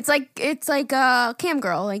 What? It's like a cam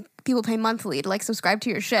girl. Like people pay monthly to like subscribe to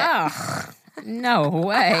your shit. Oh, no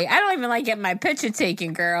way! I don't even like getting my picture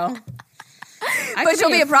taken, girl. But she'll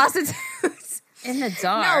be a prostitute in the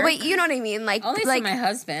dark. No, but you know what I mean. Like only like for my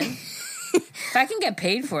husband. If I can get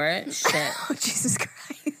paid for it, shit. Oh Jesus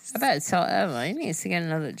Christ! I better tell Ella he needs to get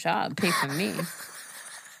another job. Pay for me.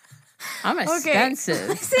 I'm expensive.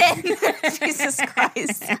 Listen, Jesus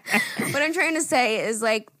Christ. What I'm trying to say is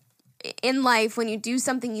like in life, when you do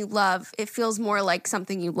something you love, it feels more like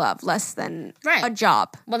something you love, less than a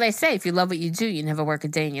job. Well, they say if you love what you do, you never work a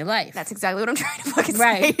day in your life. That's exactly what I'm trying to fucking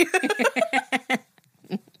say.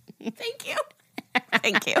 Thank you.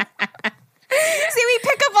 Thank you. See, we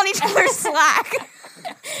pick up on each other's slack.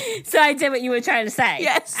 So I did what you were trying to say.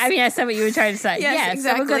 Yes. I mean, I said what you were trying to say. Yes,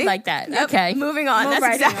 exactly. So we're good like that. Yep. Okay. Moving on.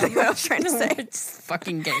 That's exactly what I was trying to say. We're just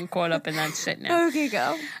fucking getting caught up in that shit now. Okay,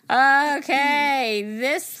 go. Okay.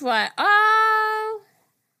 This one. Oh.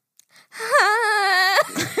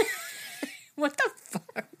 What the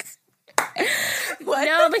fuck? What?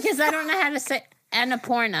 No, because I don't know how to say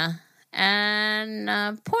Annapurna.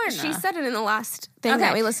 Annapurna. She said it in the last thing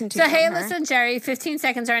that we listened to. So, hey, her. listen, Jerry, 15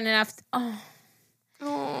 seconds aren't enough.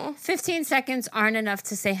 15 seconds aren't enough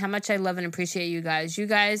to say how much I love and appreciate you guys. You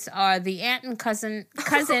guys are the aunt and cousin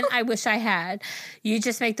I wish I had. You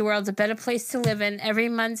just make the world a better place to live in every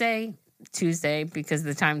Monday, Tuesday, because of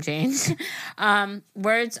the time change.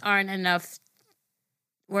 Words aren't enough.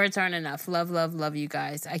 Love, love, love you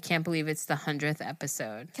guys. I can't believe it's the 100th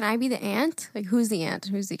episode. Can I be the aunt? Like, who's the aunt?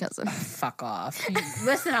 Who's the cousin? Fuck off.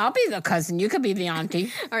 Listen, I'll be the cousin. You could be the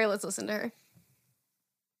auntie. All right, let's listen to her.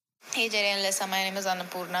 Hey Jerry and Lisa, my name is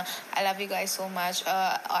Annapurna. I love you guys so much.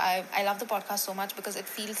 I love the podcast so much because it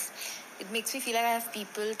makes me feel like I have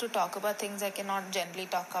people to talk about things I cannot generally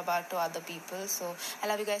talk about to other people. So I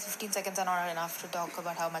love you guys. 15 seconds are not enough to talk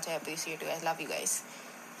about how much I appreciate you guys. Love you guys.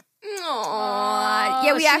 Aww.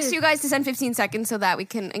 Yeah, we asked you guys to send 15 seconds so that we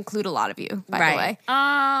can include a lot of you, by the way.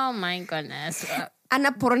 Oh my goodness.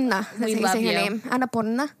 Annapurna. That's We how you love say her you. name.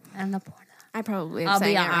 Annapurna. I probably am I'll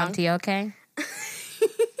saying be it your wrong. auntie, okay?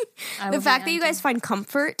 The fact that you guys find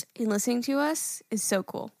comfort in listening to us is so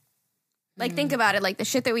cool. Like, think about it. Like, the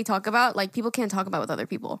shit that we talk about, like, people can't talk about with other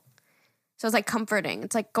people. So it's, like, comforting.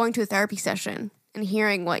 It's like going to a therapy session and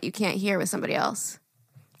hearing what you can't hear with somebody else.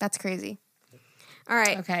 That's crazy. All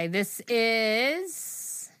right. Okay, this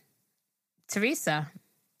is Teresa.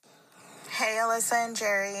 Hey, Alyssa and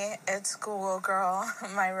Jerry. It's Google Girl.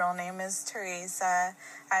 My real name is Teresa.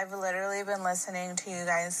 I've literally been listening to you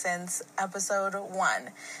guys since episode 1.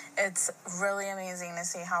 It's really amazing to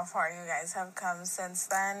see how far you guys have come since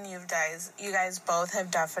then. You guys both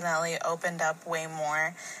have definitely opened up way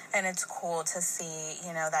more, and it's cool to see,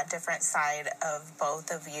 that different side of both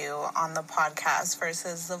of you on the podcast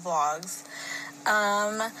versus the vlogs.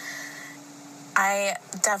 I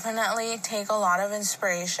definitely take a lot of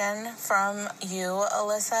inspiration from you,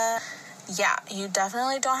 Alyssa. Yeah, you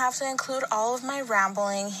definitely don't have to include all of my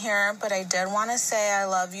rambling here, but I did want to say I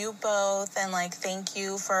love you both and, thank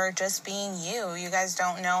you for just being you. You guys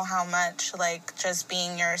don't know how much, just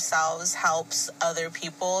being yourselves helps other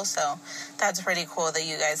people, so that's pretty cool that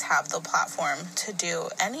you guys have the platform to do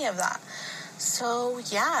any of that. So,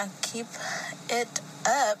 yeah, keep it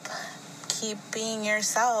up. Keep being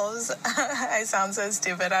yourselves. I sound so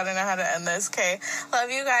stupid. I don't know how to end this. Okay. Love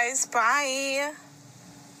you guys. Bye.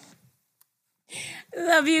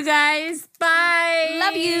 Love you guys. Bye.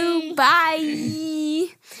 Love you. Bye.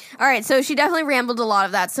 All right. So she definitely rambled a lot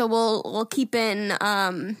of that. So we'll keep in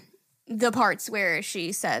the parts where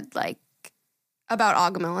she said about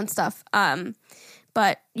Agumil and stuff.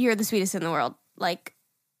 But you're the sweetest in the world. That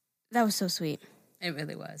was so sweet. It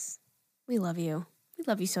really was. We love you. We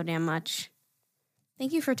love you so damn much.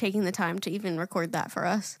 Thank you for taking the time to even record that for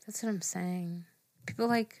us. That's what I'm saying.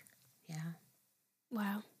 People yeah.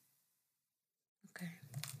 Wow. Okay.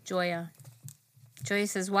 Joya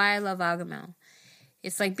says, why I love Agumil.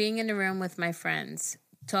 It's like being in a room with my friends,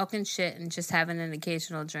 talking shit and just having an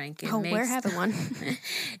occasional drink. We're having one.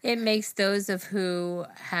 It makes those of who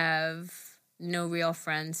have no real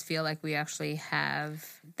friends feel like we actually have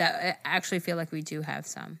that. I actually feel like we do have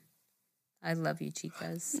some. I love you,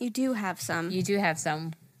 chicas. You do have some. You do have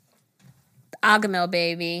some. Agahmil,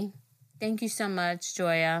 baby. Thank you so much,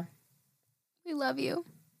 Joya. We love you.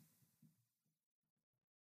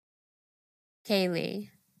 Kaylee.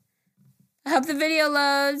 I hope the video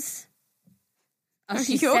loads. Oh, Are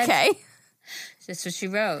you okay? That's what she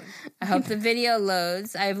wrote. I hope the video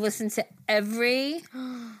loads. I've listened to every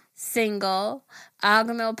single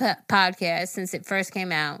Agahmil podcast since it first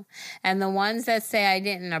came out. And the ones that say I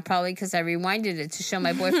didn't are probably because I rewinded it to show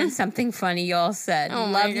my boyfriend something funny y'all said. Oh,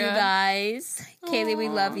 love you guys. Kaylee, we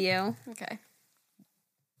love you. Okay.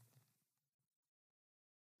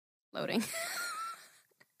 Loading.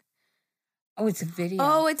 Oh, it's a video.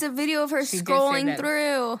 Oh, it's a video of her She did say scrolling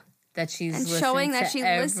through. That she's and listened showing to that she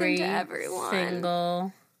listened to everyone.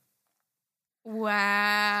 Single.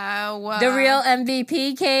 Wow. The real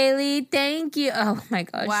MVP, Kaylee. Thank you. Oh my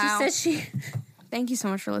God. Wow. She said she. Thank you so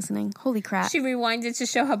much for listening. Holy crap. She rewinded to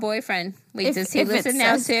show her boyfriend. Wait, does he if it listen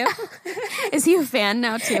now too? Is he a fan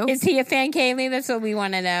now too? Is he a fan, Kaylee? That's what we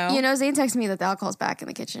want to know. You know, Zane texted me that the alcohol's back in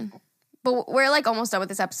the kitchen. But we're like almost done with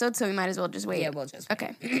this episode, so we might as well just wait. Yeah, we'll just wait.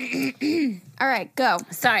 Okay. All right, go.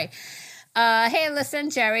 Sorry. Hey, listen,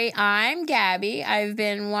 Jerry. I'm Gabby. I've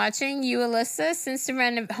been watching you, Alyssa, since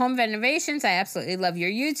the home renovations. I absolutely love your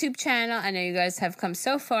YouTube channel. I know you guys have come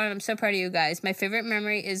so far, and I'm so proud of you guys. My favorite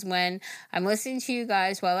memory is when I'm listening to you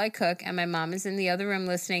guys while I cook, and my mom is in the other room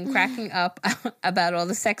listening, cracking up about all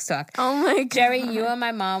the sex talk. Oh, my God. Jerry, you and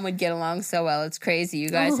my mom would get along so well. It's crazy. You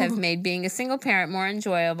guys have made being a single parent more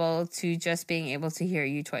enjoyable to just being able to hear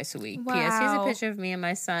you twice a week. Wow. P.S. Here's a picture of me and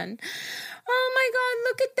my son. Oh, my God.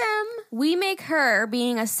 Look at them. We make her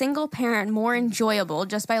being a single parent more enjoyable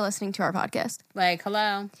just by listening to our podcast. Like,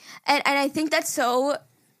 hello. And I think that's so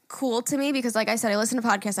cool to me because, like I said, I listen to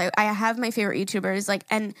podcasts. I have my favorite YouTubers, like,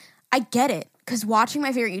 and I get it because watching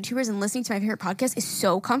my favorite YouTubers and listening to my favorite podcast is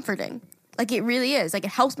so comforting. Like, it really is. Like,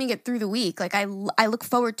 it helps me get through the week. Like, I look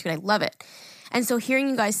forward to it. I love it. And so hearing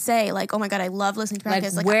you guys say, like, oh my God, I love listening to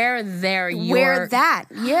podcasts. Like, wear that.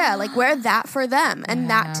 Yeah, like, wear that for them. And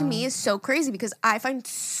that to me is so crazy because I find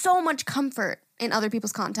so much comfort in other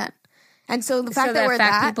people's content. And so the fact that we're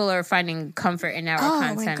that. people are finding comfort in our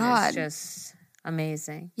content is just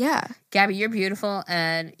amazing. Yeah. Gabby, you're beautiful.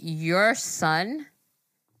 And your son,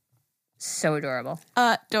 so adorable.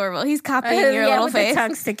 Adorable. He's copying your little with face. The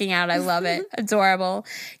tongue sticking out. I love it. Adorable.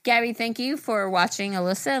 Gabby, thank you for watching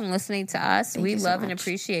Alyssa and listening to us. We love and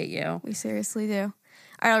appreciate you. We seriously do.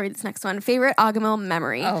 All right, I'll read this next one. Favorite Agahmil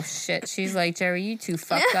memory. Oh, shit. She's like, Jerry, you too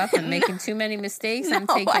fucked up and making too many mistakes. No, I'm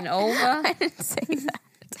taking over. I didn't say that.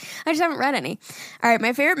 I just haven't read any. All right,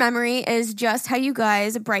 my favorite memory is just how you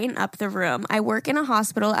guys brighten up the room. I work in a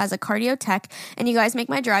hospital as a cardio tech, and you guys make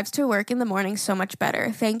my drives to work in the morning so much better.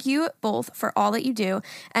 Thank you both for all that you do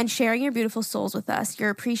and sharing your beautiful souls with us. You're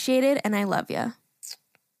appreciated, and I love you.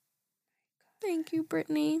 Thank you,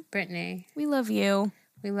 Brittany. Brittany. We love you.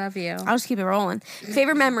 We love you. I'll just keep it rolling.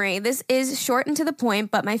 Favorite memory. This is short and to the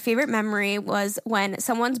point, but my favorite memory was when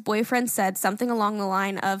someone's boyfriend said something along the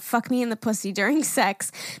line of fuck me in the pussy during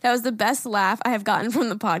sex. That was the best laugh I have gotten from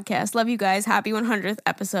the podcast. Love you guys. Happy 100th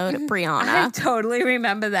episode, Brianna. I totally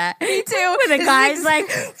remember that. Me too. When the guy's like,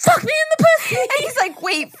 fuck me in the pussy. And he's like,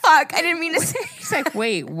 wait, fuck. I didn't mean to say. He's like,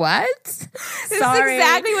 wait, what? This is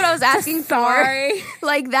exactly what I was asking for.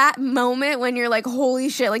 Like that moment when you're like, holy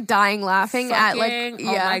shit, like dying laughing at like,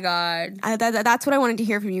 oh my God. That's what I wanted to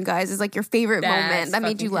hear from you guys is like your favorite moment that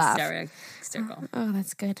made you laugh. Hysterical. Oh,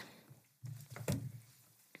 that's good.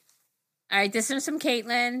 All right, this is from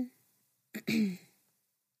Caitlin.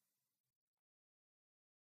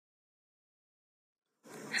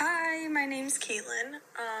 Hi, my name's Caitlin.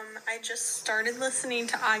 I just started listening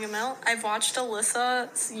to Agahmil. I've watched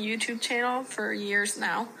Alyssa's YouTube channel for years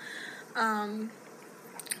now.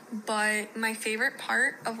 But my favorite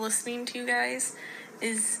part of listening to you guys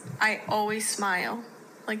is I always smile.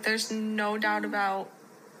 Like, there's no doubt about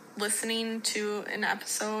listening to an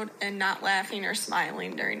episode and not laughing or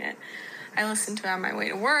smiling during it. I listen to it on my way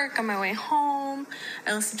to work, on my way home.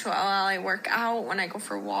 I listen to it while I work out, when I go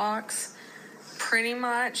for walks. Pretty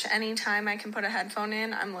much anytime I can put a headphone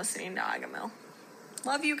in, I'm listening to Agahmil.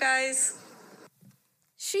 Love you guys.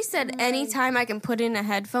 She said anytime I can put in a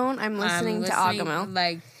headphone, I'm listening to Agahmil.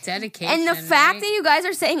 Like, dedication. And the fact that you guys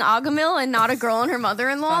are saying Agahmil and not a girl and her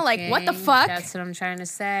mother-in-law, like, what the fuck? That's what I'm trying to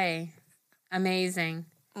say. Amazing.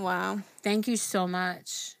 Wow. Thank you so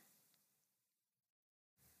much.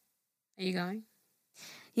 Are you going?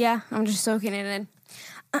 Yeah, I'm just soaking it in.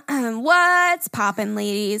 What's poppin',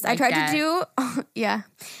 ladies? Like I tried that. to do,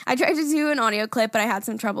 I tried to do an audio clip, but I had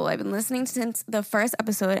some trouble. I've been listening since the first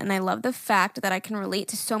episode, and I love the fact that I can relate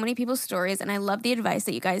to so many people's stories, and I love the advice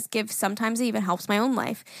that you guys give. Sometimes it even helps my own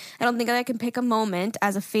life. I don't think that I can pick a moment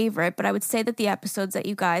as a favorite, but I would say that the episodes that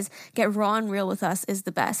you guys get raw and real with us is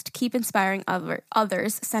the best. Keep inspiring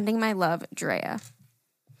others. Sending my love, Drea.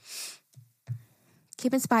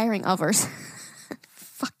 Keep inspiring others.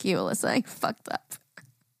 Fuck you, Alyssa. I fucked up.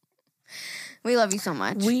 We love you so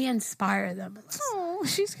much. We inspire them. Oh,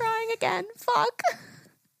 she's crying again. Fuck.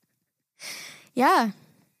 Yeah.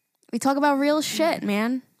 We talk about real shit,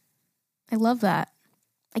 man. I love that.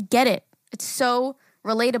 I get it. It's so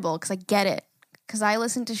relatable because I get it. Because I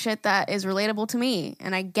listen to shit that is relatable to me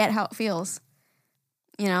and I get how it feels.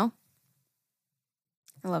 You know?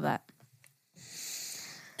 I love that.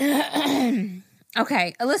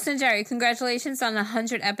 Okay, Alyssa and Jerry, congratulations on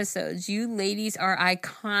 100 episodes. You ladies are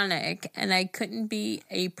iconic, and I couldn't be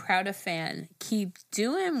a prouder fan. Keep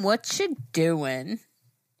doing what you're doing.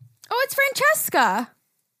 Oh, it's Francesca.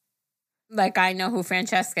 Like, I know who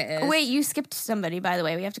Francesca is. Wait, you skipped somebody, by the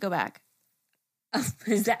way. We have to go back.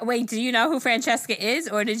 Wait, do you know who Francesca is,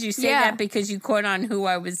 or did you say that because you caught on who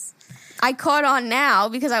I was? I caught on now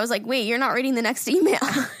because I was like, wait, you're not reading the next email.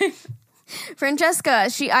 Francesca,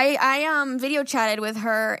 I video chatted with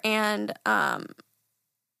her and oh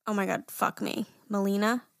my god, fuck me.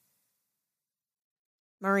 Marina.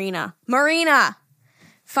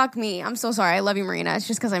 Fuck me. I'm so sorry. I love you, Marina. It's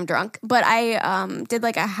just because I'm drunk. But I did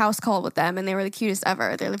like a house call with them and they were the cutest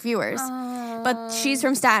ever. They're the viewers. Oh. But she's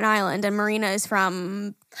from Staten Island and Marina is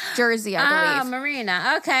from Jersey, I believe. Oh,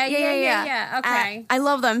 Marina. Okay. Yeah. Okay. I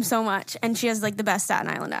love them so much. And she has like the best Staten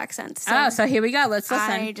Island accent. So here we go. Let's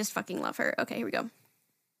listen. I just fucking love her. Okay, here we go.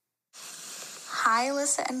 Hi,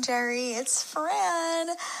 Alyssa and Jerry. It's Fran.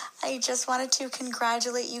 I just wanted to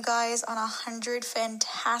congratulate you guys on 100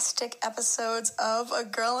 fantastic episodes of A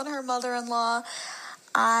Girl and Her Mother-in-Law.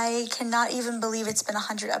 I cannot even believe it's been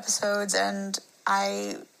 100 episodes, and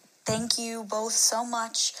I thank you both so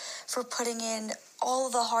much for putting in all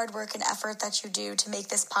of the hard work and effort that you do to make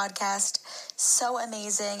this podcast so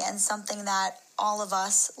amazing and something that all of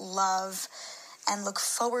us love and look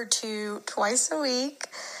forward to twice a week.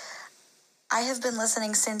 I have been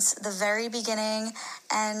listening since the very beginning,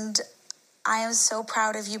 and I am so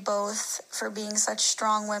proud of you both for being such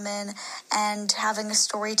strong women and having a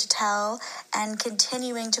story to tell and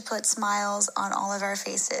continuing to put smiles on all of our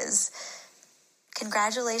faces.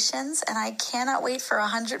 Congratulations, and I cannot wait for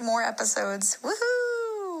 100 more episodes.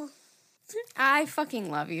 Woohoo! I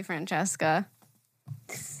fucking love you, Francesca.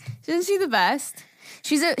 Isn't she the best?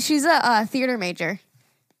 She's a theater major.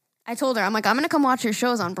 I told her, I'm like, I'm going to come watch your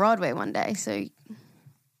shows on Broadway one day, so you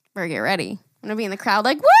better get ready. I'm going to be in the crowd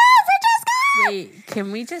like, woo, Francesca! Wait,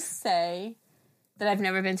 can we just say that I've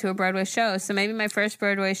never been to a Broadway show? So maybe my first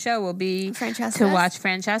Broadway show will be to watch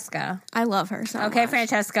Francesca. I love her so much. Okay,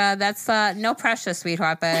 Francesca, that's no pressure,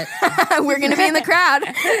 sweetheart, but we're going to be in the crowd.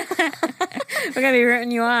 We're going to be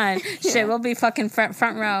rooting you on. Yeah. Shit, we'll be fucking front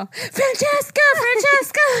row. Francesca!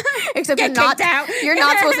 Except you're not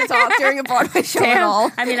supposed to talk during a Broadway show at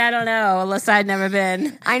all. I mean, I don't know, unless I'd never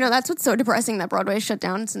been. I know, that's what's so depressing, that Broadway shut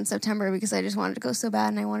down since September, because I just wanted to go so bad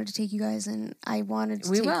and I wanted to take you guys, and I wanted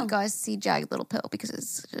to take you guys to see Jagged Little Pill because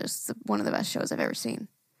it's just one of the best shows I've ever seen.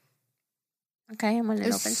 Okay, and when it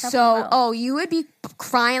opens up, you would be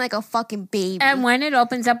crying like a fucking baby. And when it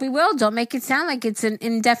opens up, we will. Don't make it sound like it's an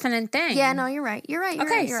indefinite thing. Yeah, no, you're right.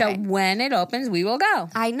 When it opens, we will go.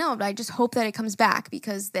 I know, but I just hope that it comes back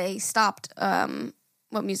because they stopped.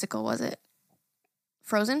 What musical was it?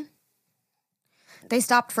 Frozen? They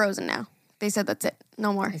stopped Frozen now. They said that's it.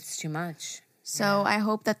 No more. It's too much. So I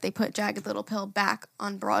hope that they put Jagged Little Pill back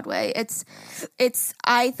on Broadway.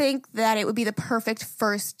 I think that it would be the perfect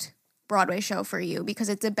first Broadway show for you because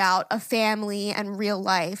it's about a family and real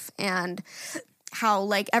life and how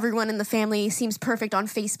like everyone in the family seems perfect on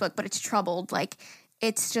Facebook, but it's troubled. Like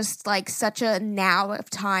it's just like such a now of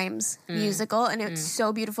times musical, and it's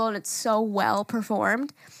so beautiful and it's so well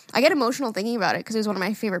performed. I get emotional thinking about it because it was one of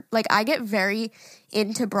my favorite. Like I get very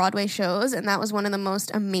into Broadway shows, and that was one of the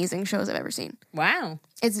most amazing shows I've ever seen. Wow,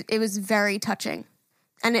 it was very touching,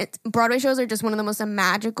 and Broadway shows are just one of the most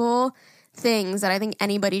magical things that I think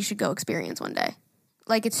anybody should go experience one day.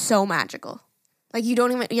 Like it's so magical. Like you're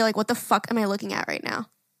like, what the fuck am I looking at right now?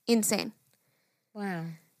 Insane. Wow.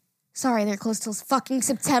 Sorry, they're closed till fucking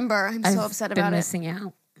September. I'm so upset about it. I've been missing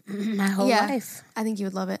out my whole life. I think you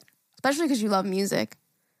would love it. Especially because you love music.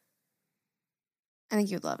 I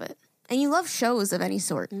think you would love it. And you love shows of any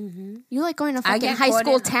sort. Mm-hmm. You like going to fucking high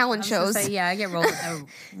school talent shows. I get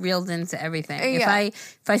reeled into everything. Yeah.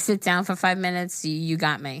 If I sit down for 5 minutes, you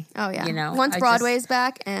got me. Oh, yeah. You know, once Broadway's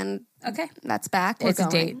back and that's back, we're it's going.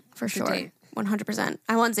 a date. For It's a sure. date. 100%.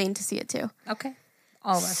 I want Zane to see it too. Okay.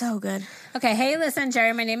 All of us. So good. Okay. Hey, listen,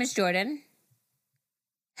 Jerry, my name is Jordan.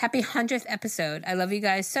 Happy 100th episode. I love you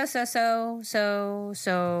guys so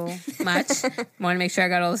much. Want to make sure I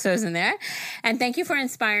got all the so's in there. And thank you for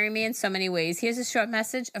inspiring me in so many ways. Here's a short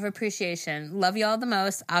message of appreciation. Love y'all the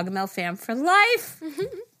most. Agahmel fam for life.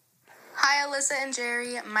 Hi, Alyssa and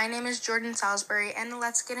Jerry. My name is Jordan Salisbury, and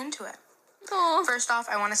let's get into it. Aww. First off,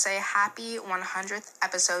 I want to say happy 100th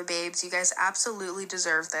episode, babes. You guys absolutely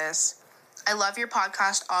deserve this. I love your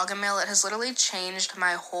podcast, Agahmel. It has literally changed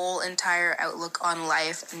my whole entire outlook on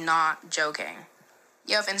life, not joking.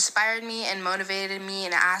 You have inspired me and motivated me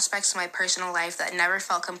in aspects of my personal life that never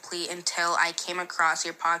felt complete until I came across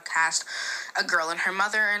your podcast, A Girl and Her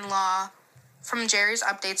Mother-in-Law. From Jerry's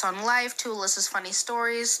updates on life to Alyssa's funny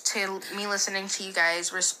stories to me listening to you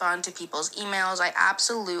guys respond to people's emails, I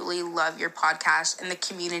absolutely love your podcast and the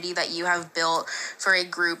community that you have built for a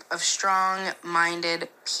group of strong-minded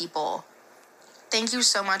people. Thank you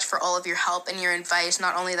so much for all of your help and your advice,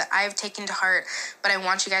 not only that I've taken to heart, but I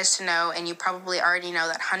want you guys to know, and you probably already know,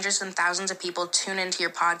 that hundreds and thousands of people tune into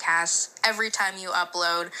your podcasts every time you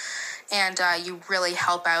upload, and you really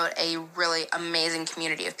help out a really amazing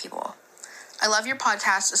community of people. I love your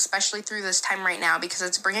podcast, especially through this time right now, because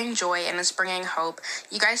it's bringing joy and it's bringing hope.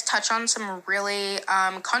 You guys touch on some really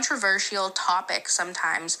controversial topics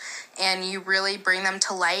sometimes, and you really bring them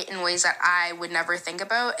to light in ways that I would never think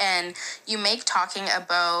about. And you make talking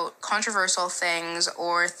about controversial things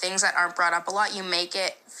or things that aren't brought up a lot, you make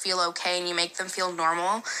it feel okay and you make them feel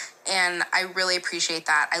normal. And I really appreciate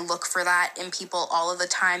that. I look for that in people all of the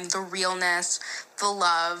time. The realness, the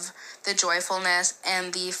love, the joyfulness,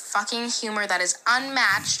 and the fucking humor that is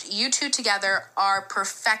unmatched. You two together are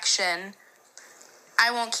perfection.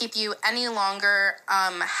 I won't keep you any longer.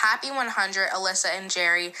 Happy 100, Alyssa and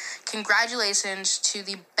Jerry. Congratulations to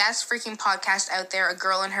the best freaking podcast out there, A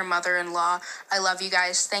Girl and Her Mother-in-Law. I love you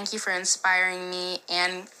guys. Thank you for inspiring me.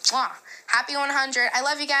 And happy 100. I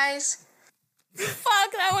love you guys.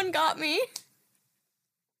 Fuck, that one got me.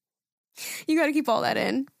 You got to keep all that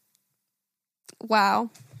in. Wow.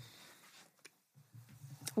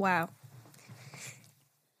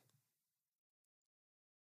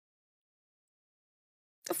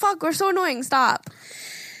 Fuck, we're so annoying. Stop.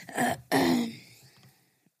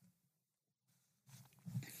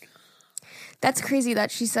 That's crazy that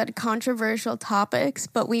she said controversial topics,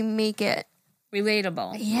 but we make it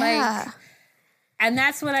relatable. Yeah. And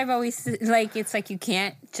that's what I've always, it's like you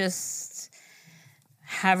can't just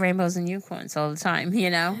have rainbows and unicorns all the time,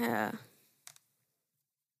 you know? Yeah.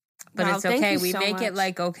 But wow, it's okay. We so make it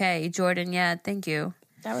much. okay. Jordan, yeah, thank you.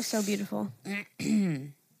 That was so beautiful.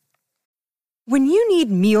 When you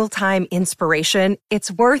need mealtime inspiration,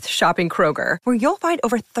 it's worth shopping Kroger, where you'll find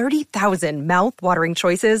over 30,000 mouth-watering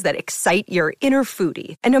choices that excite your inner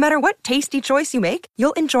foodie. And no matter what tasty choice you make,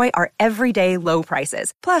 you'll enjoy our everyday low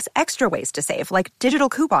prices, plus extra ways to save, like digital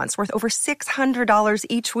coupons worth over $600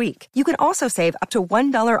 each week. You can also save up to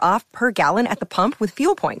 $1 off per gallon at the pump with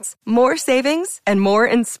fuel points. More savings and more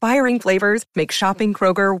inspiring flavors make shopping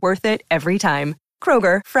Kroger worth it every time.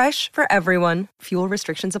 Kroger, fresh for everyone. Fuel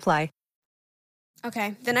restrictions apply.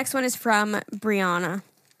 Okay, the next one is from Brianna.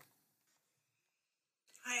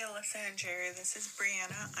 Hi, Alyssa and Jerry. This is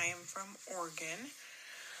Brianna. I am from Oregon.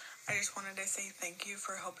 I just wanted to say thank you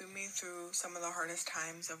for helping me through some of the hardest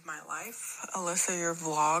times of my life. Alyssa, your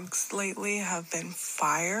vlogs lately have been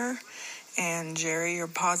fire. And Jerry, your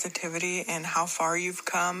positivity and how far you've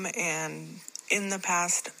come and in the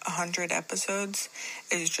past 100 episodes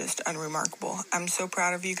is just unremarkable. I'm so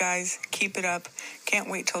proud of you guys. Keep it up. Can't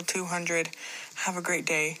wait till 200. Have a great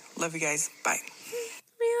day. Love you guys. Bye.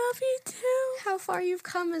 We love you too. How far you've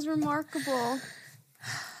come is remarkable.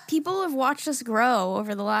 People have watched us grow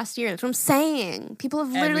over the last year. That's what I'm saying. People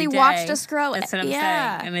have literally watched us grow. That's what I'm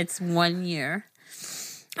saying. And it's 1 year.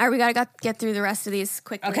 All right, we got to get through the rest of these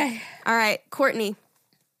quickly. Okay. All right, Courtney.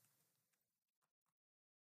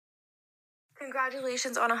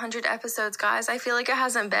 Congratulations on 100 episodes, guys. I feel like it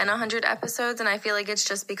hasn't been 100 episodes, and I feel like it's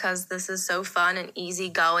just because this is so fun and easy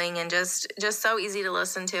going and just so easy to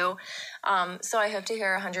listen to. So I hope to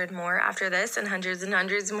hear 100 more after this and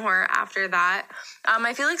hundreds more after that.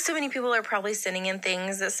 I feel like so many people are probably sending in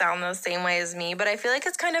things that sound the same way as me, but I feel like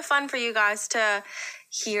it's kind of fun for you guys to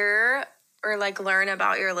hear or learn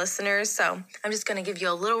about your listeners. So I'm just going to give you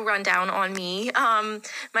a little rundown on me.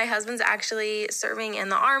 My husband's actually serving in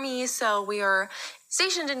the Army, so we are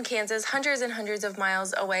stationed in Kansas, hundreds and hundreds of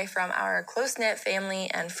miles away from our close-knit family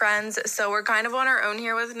and friends. So we're kind of on our own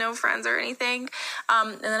here with no friends or anything.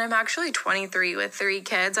 And then I'm actually 23 with 3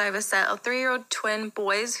 kids. I have a set of 3-year-old twin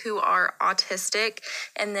boys who are autistic.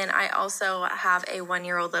 And then I also have a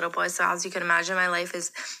 1-year-old little boy. So as you can imagine, my life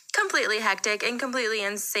is completely hectic and completely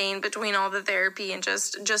insane between all the therapy and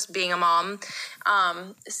just being a mom.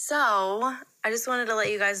 So I just wanted to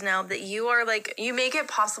let you guys know that you are you make it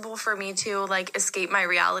possible for me to escape my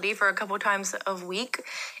reality for a couple times a week.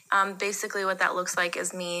 Basically what that looks like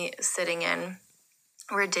is me sitting in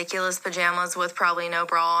ridiculous pajamas with probably no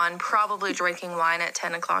bra on, probably drinking wine at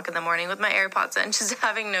 10 o'clock in the morning with my AirPods in, just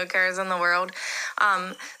having no cares in the world.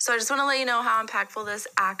 So I just want to let you know how impactful this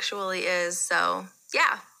actually is. So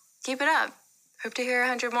yeah, keep it up. Hope to hear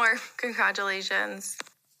 100 more. Congratulations.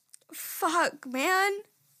 Fuck, man.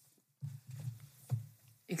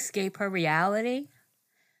 Escape her reality?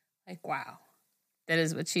 Wow. That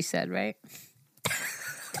is what she said, right?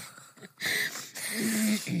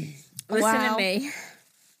 Listen to me.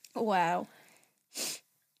 Wow.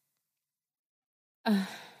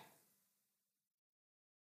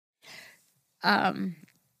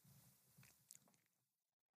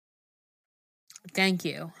 Thank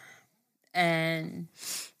you. And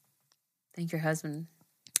thank your husband.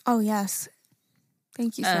 Oh, yes.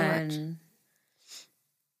 Thank you so much.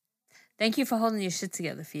 Thank you for holding your shit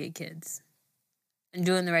together for your kids. And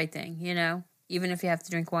doing the right thing, Even if you have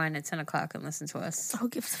to drink wine at 10 o'clock and listen to us. Who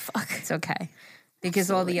gives a fuck? It's okay.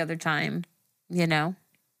 Because all the other time, you're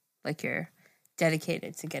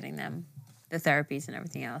dedicated to getting them the therapies and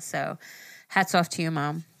everything else. So hats off to you,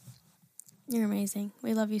 Mom. You're amazing.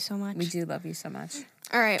 We love you so much. We do love you so much.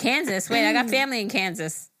 All right. Kansas. Wait, I got family in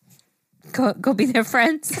Kansas. Go be their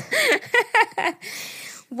friends.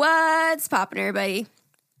 What's poppin', everybody?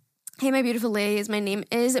 Hey, my beautiful ladies. My name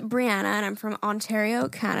is Brianna, and I'm from Ontario,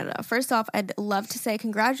 Canada. First off, I'd love to say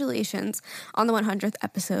congratulations on the 100th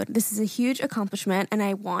episode. This is a huge accomplishment, and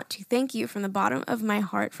I want to thank you from the bottom of my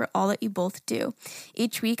heart for all that you both do.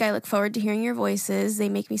 Each week, I look forward to hearing your voices. They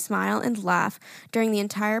make me smile and laugh during the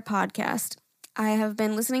entire podcast. I have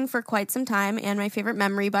been listening for quite some time, and my favorite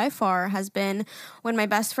memory by far has been when my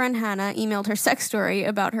best friend Hannah emailed her sex story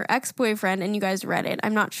about her ex-boyfriend, and you guys read it.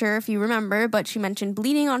 I'm not sure if you remember, but she mentioned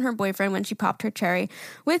bleeding on her boyfriend when she popped her cherry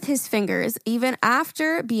with his fingers, even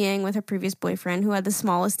after being with her previous boyfriend who had the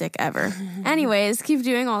smallest dick ever. Anyways, keep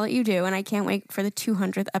doing all that you do, and I can't wait for the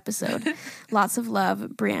 200th episode. Lots of love,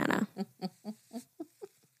 Brianna.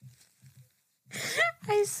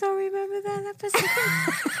 I so remember that episode.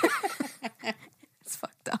 It's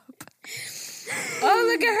fucked up. Oh,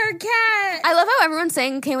 look at her cat. I love how everyone's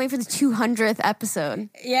saying can't wait for the 200th episode.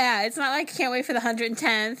 Yeah, it's not like can't wait for the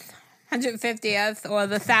 110th, 150th, or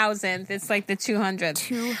the 1000th. It's like the 200th.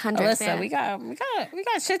 200th. Alyssa, man. we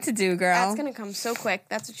got shit to do, girl. That's gonna come so quick.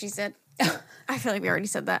 That's what she said. I feel like we already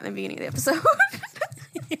said that in the beginning of the episode.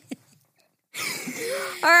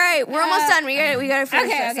 All right, we're almost done. We gotta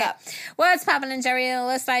finish this up. Well, it's popping in Jerry and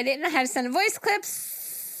Alyssa. I didn't know how to send voice clips.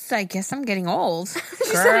 I guess I'm getting old.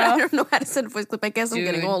 Girl. I don't know how to send a voice clip. I guess I'm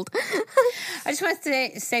getting old. I just want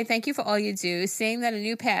to say thank you for all you do. Seeing that a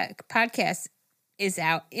new podcast is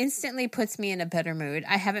out instantly puts me in a better mood.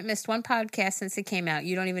 I haven't missed one podcast since it came out.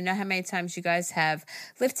 You don't even know how many times you guys have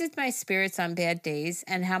lifted my spirits on bad days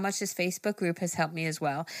and how much this Facebook group has helped me as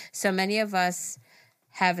well. So many of us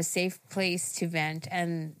have a safe place to vent,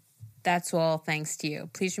 and that's all thanks to you.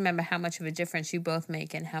 Please remember how much of a difference you both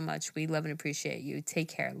make and how much we love and appreciate you. Take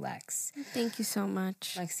care, Lex. Thank you so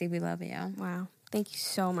much. Lexi, we love you. Wow. Thank you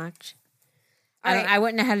so much. I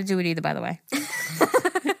wouldn't know how to do it either, by the way.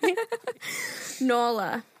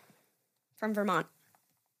 Nola from Vermont.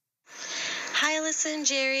 Hi, Alyssa and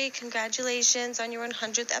Jerry. Congratulations on your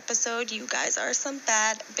 100th episode. You guys are some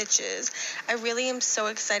bad bitches. I really am so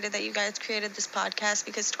excited that you guys created this podcast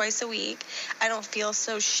because twice a week I don't feel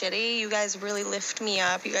so shitty. You guys really lift me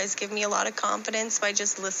up. You guys give me a lot of confidence by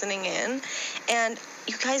just listening in. And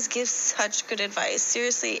you guys give such good advice.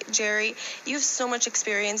 Seriously, Jerry, you have so much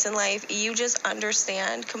experience in life. You just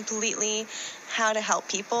understand completely how to help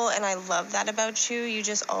people, and I love that about you. You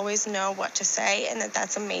just always know what to say, and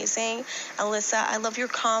that's amazing. Alyssa, I love your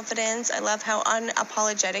confidence. I love how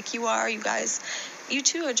unapologetic you are. You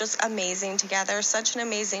two are just amazing together. Such an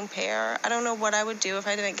amazing pair. I don't know what I would do if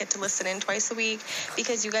I didn't get to listen in twice a week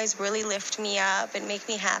because you guys really lift me up and make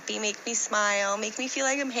me happy, make me smile, make me feel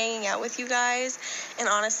like I'm hanging out with you guys. And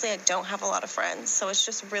honestly, I don't have a lot of friends, so it's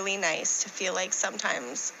just really nice to feel like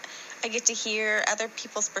sometimes I get to hear other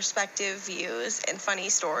people's perspective, views, and funny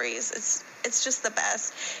stories. It's just the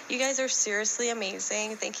best. You guys are seriously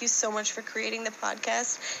amazing. Thank you so much for creating the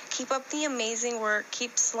podcast. Keep up the amazing work.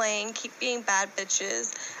 Keep slaying. Keep being bad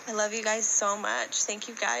bitches. I love you guys so much. Thank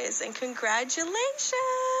you guys, and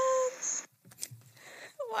congratulations.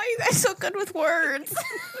 Why are you guys so good with words?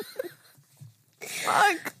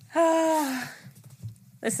 Fuck.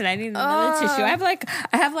 Listen, I need another tissue. I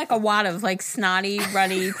have like a wad of like snotty,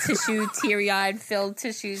 runny tissue, teary-eyed, filled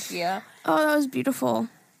tissues here. Oh, that was beautiful.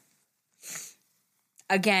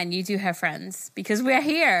 Again, you do have friends because we're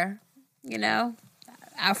here. You know,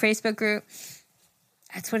 our Facebook group.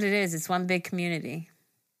 That's what it is. It's one big community.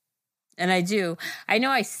 And I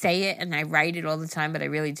know I say it and I write it all the time, but I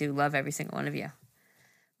really do love every single one of you.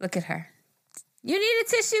 Look at her. You need a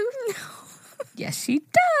tissue? No. Yes, she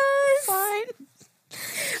does. Fine.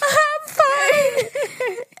 I'm fine.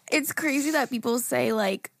 It's crazy that people say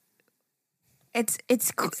like it's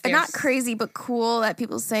not crazy but cool that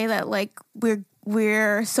people say that like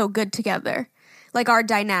we're so good together. Like our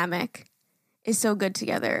dynamic is so good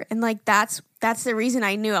together. And like that's the reason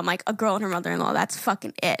I knew. I'm like, a girl and her mother-in-law, that's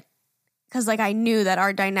fucking it. Cuz like I knew that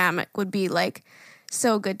our dynamic would be like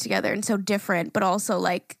so good together and so different, but also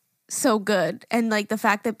like so good. And like the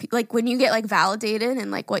fact that like when you get like validated and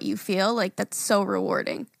like what you feel, like that's so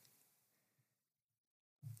rewarding.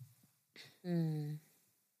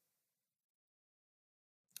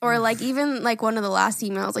 Or like even like one of the last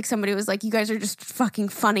emails, like somebody was like, you guys are just fucking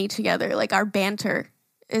funny together. Like our banter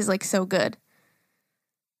is like so good.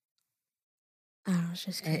 I don't know, it's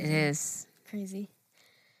just crazy. It is crazy.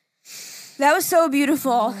 That was so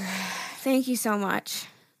beautiful. Thank you so much.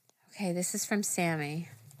 Okay, this is from Sammy.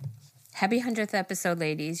 Happy 100th episode,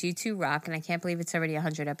 ladies. You two rock, and I can't believe it's already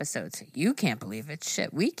 100 episodes. You can't believe it.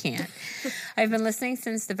 Shit, we can't. I've been listening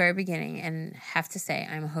since the very beginning and have to say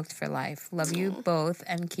I'm hooked for life. Love you both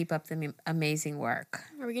and keep up the amazing work.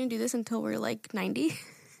 Are we going to do this until we're like 90?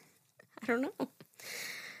 I don't know. All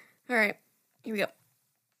right, here we go.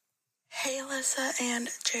 Hey, Alyssa and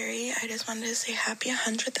Jerry. I just wanted to say happy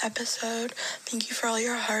 100th episode. Thank you for all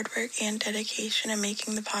your hard work and dedication and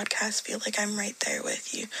making the podcast feel like I'm right there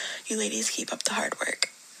with you. You ladies keep up the hard work.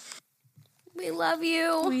 We love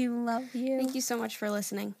you. We love you. Thank you so much for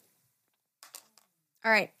listening.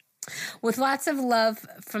 All right. With lots of love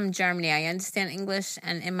from Germany. I understand English,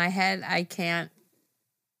 and in my head, I can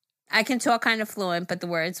talk kind of fluent, but the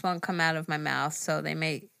words won't come out of my mouth, so they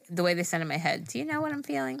may... the way they sound in my head. Do you know what I'm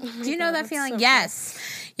feeling? Do you know that feeling? So yes. Cool.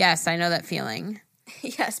 Yes, I know that feeling.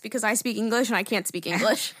 Yes, because I speak English and I can't speak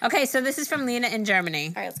English. Okay, so this is from Lena in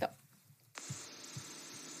Germany. All right, let's go.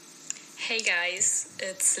 Hey guys,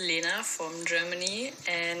 it's Lena from Germany,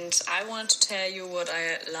 and I want to tell you what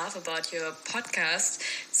I love about your podcast.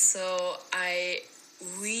 So I'm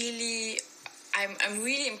really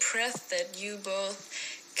impressed that you both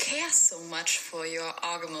care so much for your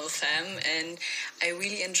Argamel fam, and I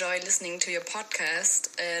really enjoy listening to your podcast.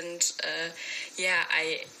 And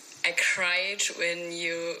I cried when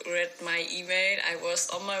you read my email. I was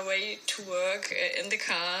on my way to work in the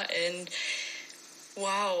car, and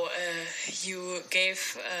wow, you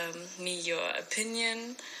gave me your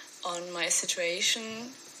opinion on my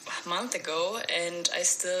situation a month ago, and I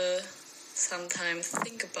still sometimes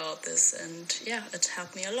think about this, and yeah, it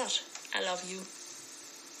helped me a lot. I love you.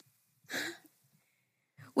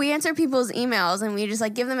 We answer people's emails and we just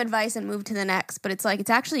like give them advice and move to the next, but it's like it's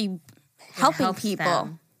actually helping people.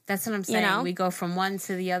 Them. That's what I'm saying. You know? We go from one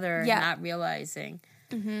to the other, not realizing.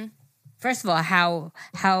 Mm-hmm. First of all, how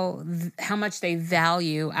much they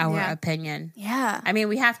value our opinion. Yeah. I mean,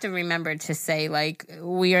 we have to remember to say, like,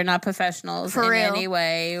 we are not professionals in any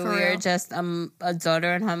way. We are just a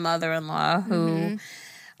daughter and her mother-in-law who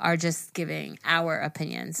are just giving our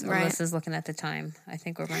opinions. Right. Alyssa's looking at the time. I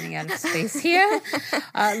think we're running out of space here.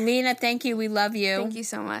 Lena, thank you. We love you. Thank you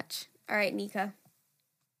so much. All right, Nika.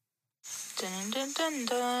 Dun, dun, dun,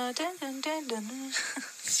 dun, dun, dun, dun, dun.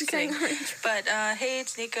 Just kidding. But hey,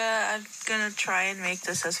 it's Nika. I'm gonna try and make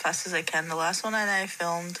this as fast as I can. The last one that I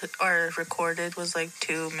filmed or recorded was like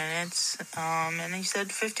 2 minutes, and he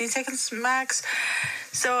said 15 seconds max.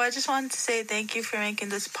 So I just wanted to say thank you for making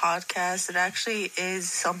this podcast. It actually is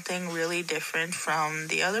something really different from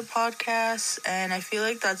the other podcasts, and I feel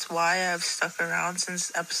like that's why I've stuck around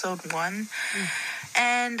since episode 1.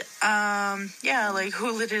 And like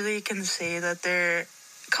who literally can say that they're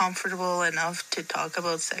comfortable enough to talk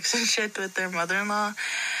about sex and shit with their mother-in-law.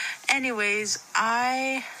 Anyways,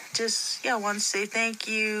 I just want to say thank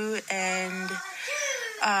you, and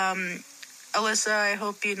Alyssa, I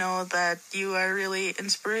hope you know that you are really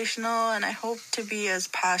inspirational, and I hope to be as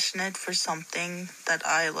passionate for something that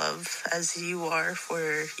I love as you are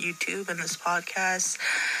for YouTube and this podcast.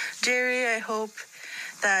 Jerry, I hope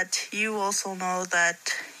that you also know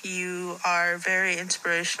that you are a very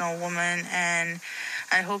inspirational woman, and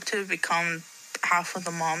I hope to become half of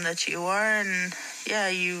the mom that you are. And yeah,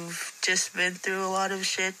 you've just been through a lot of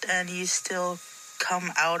shit, and you still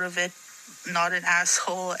come out of it not an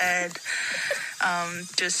asshole, and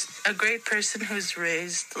just a great person who's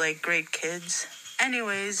raised like great kids.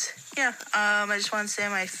 Anyways, yeah, I just want to say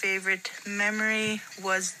my favorite memory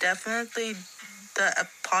was definitely the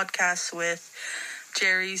podcast with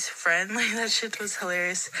Jerry's friend. Like, that shit was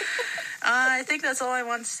hilarious. I think that's all I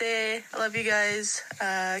want to say. I love you guys.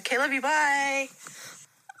 Okay, love you, bye.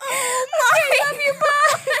 Oh my, I love you,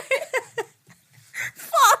 bye.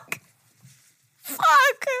 Fuck.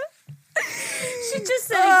 She just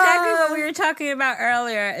said exactly what we were talking about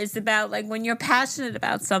earlier. It's about, like, when you're passionate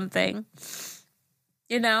about something,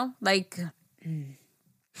 you know, like,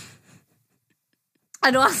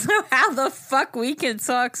 and also how the fuck we can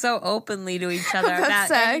talk so openly to each other about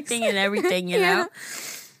sex. anything and everything, you know?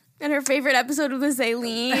 And her favorite episode was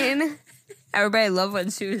Aileen. Everybody loved when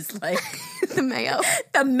she was like, the mayo.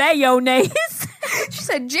 The mayonnaise. She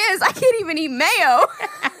said, jizz, I can't even eat mayo.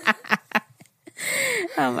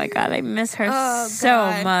 Oh my God, I miss her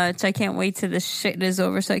much. I can't wait till this shit is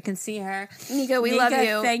over so I can see her. Nika, we love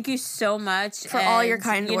you. Thank you so much for all your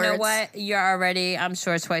kind words. You know what? You're already, I'm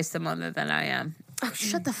sure, twice the mother than I am. Oh,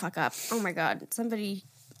 shut the fuck up. Oh my God. Somebody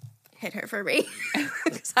hit her for me.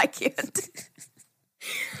 Because I can't.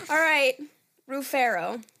 All right.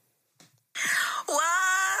 Rufero.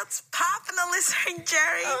 What's poppin', Alyssa and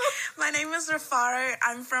Jerry? My name is Rafaro.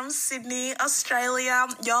 I'm from Sydney, Australia.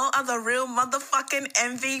 Y'all are the real motherfucking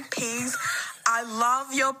MVPs. I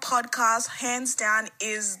love your podcast. Hands down,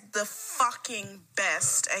 is the fucking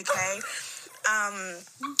best, okay?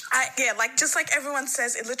 Just like everyone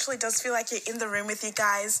says, it literally does feel like you're in the room with you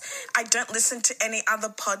guys. I don't listen to any other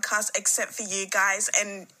podcast except for you guys,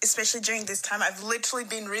 and especially during this time, I've literally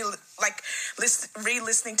been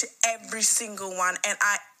re-listening to every single one, and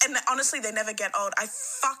honestly, they never get old. I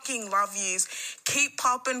fucking love yous. Keep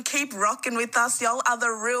popping, keep rocking with us. Y'all are the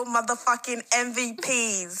real motherfucking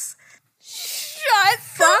MVPs. Shut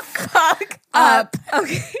the fuck up.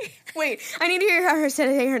 Okay. Wait, I need to hear her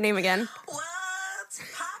say her name again. What's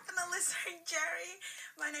poppin', Alyssa and Jerry?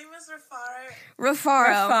 My name is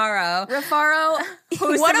Rafaro. Rafaro.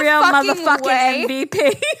 Who's what the real motherfucking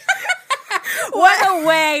MVP? What a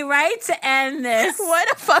way, right, to end this. What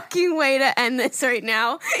a fucking way to end this right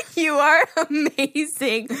now. You are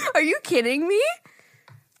amazing. Are you kidding me?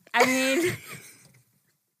 I mean,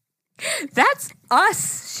 that's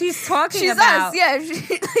us she's talking about. She's us,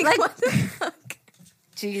 yeah. Like, what the fuck?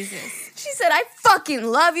 Jesus. She said, I fucking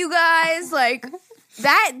love you guys. Like,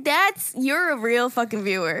 you're a real fucking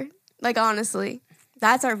viewer. Like, honestly.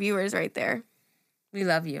 That's our viewers right there. We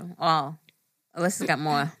love you all. Alyssa's got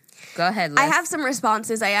more. Go ahead, Liz. I have some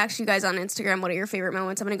responses. I asked you guys on Instagram, what are your favorite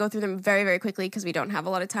moments? I'm going to go through them very, very quickly because we don't have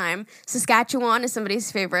a lot of time. Saskatchewan is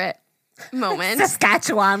somebody's favorite moment.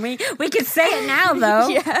 Saskatchewan. We could say it now, though.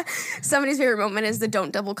 Yeah. Somebody's favorite moment is the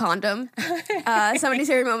don't double condom. Somebody's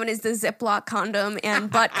favorite moment is the Ziploc condom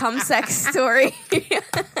and butt cum sex story.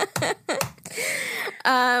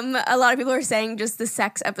 A lot of people are saying just the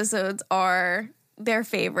sex episodes are their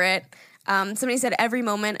favorite. Somebody said every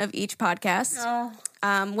moment of each podcast. Oh.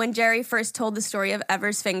 When Jerry first told the story of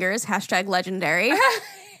Ever's fingers, #legendary.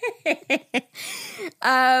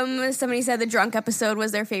 Somebody said the drunk episode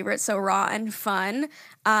was their favorite, so raw and fun.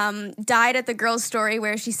 Died at the girl's story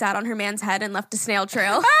where she sat on her man's head and left a snail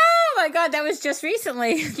trail. Oh my God, that was just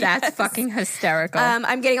recently. That's fucking hysterical.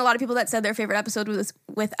 I'm getting a lot of people that said their favorite episode was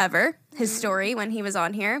with Ever, his story when he was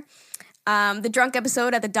on here. The drunk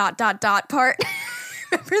episode at the ... part.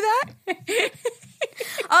 Remember that?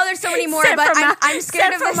 Oh, there's so many more, but I'm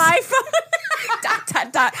scared of this. my phone. ...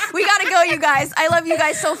 We gotta go, you guys. I love you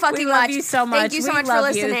guys so fucking much. We love you so much. Thank you so much for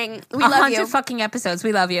listening. We love you. 100 fucking episodes.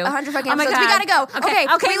 We love you. 100 fucking oh my episodes. God. We gotta go. Okay,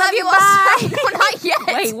 we love you. Bye. No, not yet.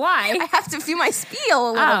 Wait, why? I have to view my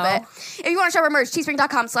spiel a little bit. If you want to shop our merch,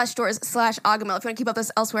 teespring.com/stores/Agahmil. If you want to keep up with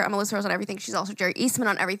us elsewhere, I'm Alyssa Rose on everything. She's also Jerry Eastman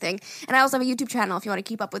on everything. And I also have a YouTube channel if you want to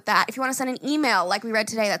keep up with that. If you want to send an email like we read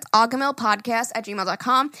today, that's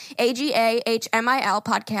agahmilpodcast@gmail.com. AGAHMIL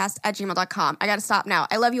podcast@gmail.com. I gotta stop now.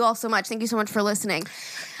 I love you all so much. Thank you so much for listening.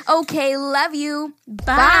 Okay, love you.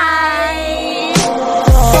 Bye.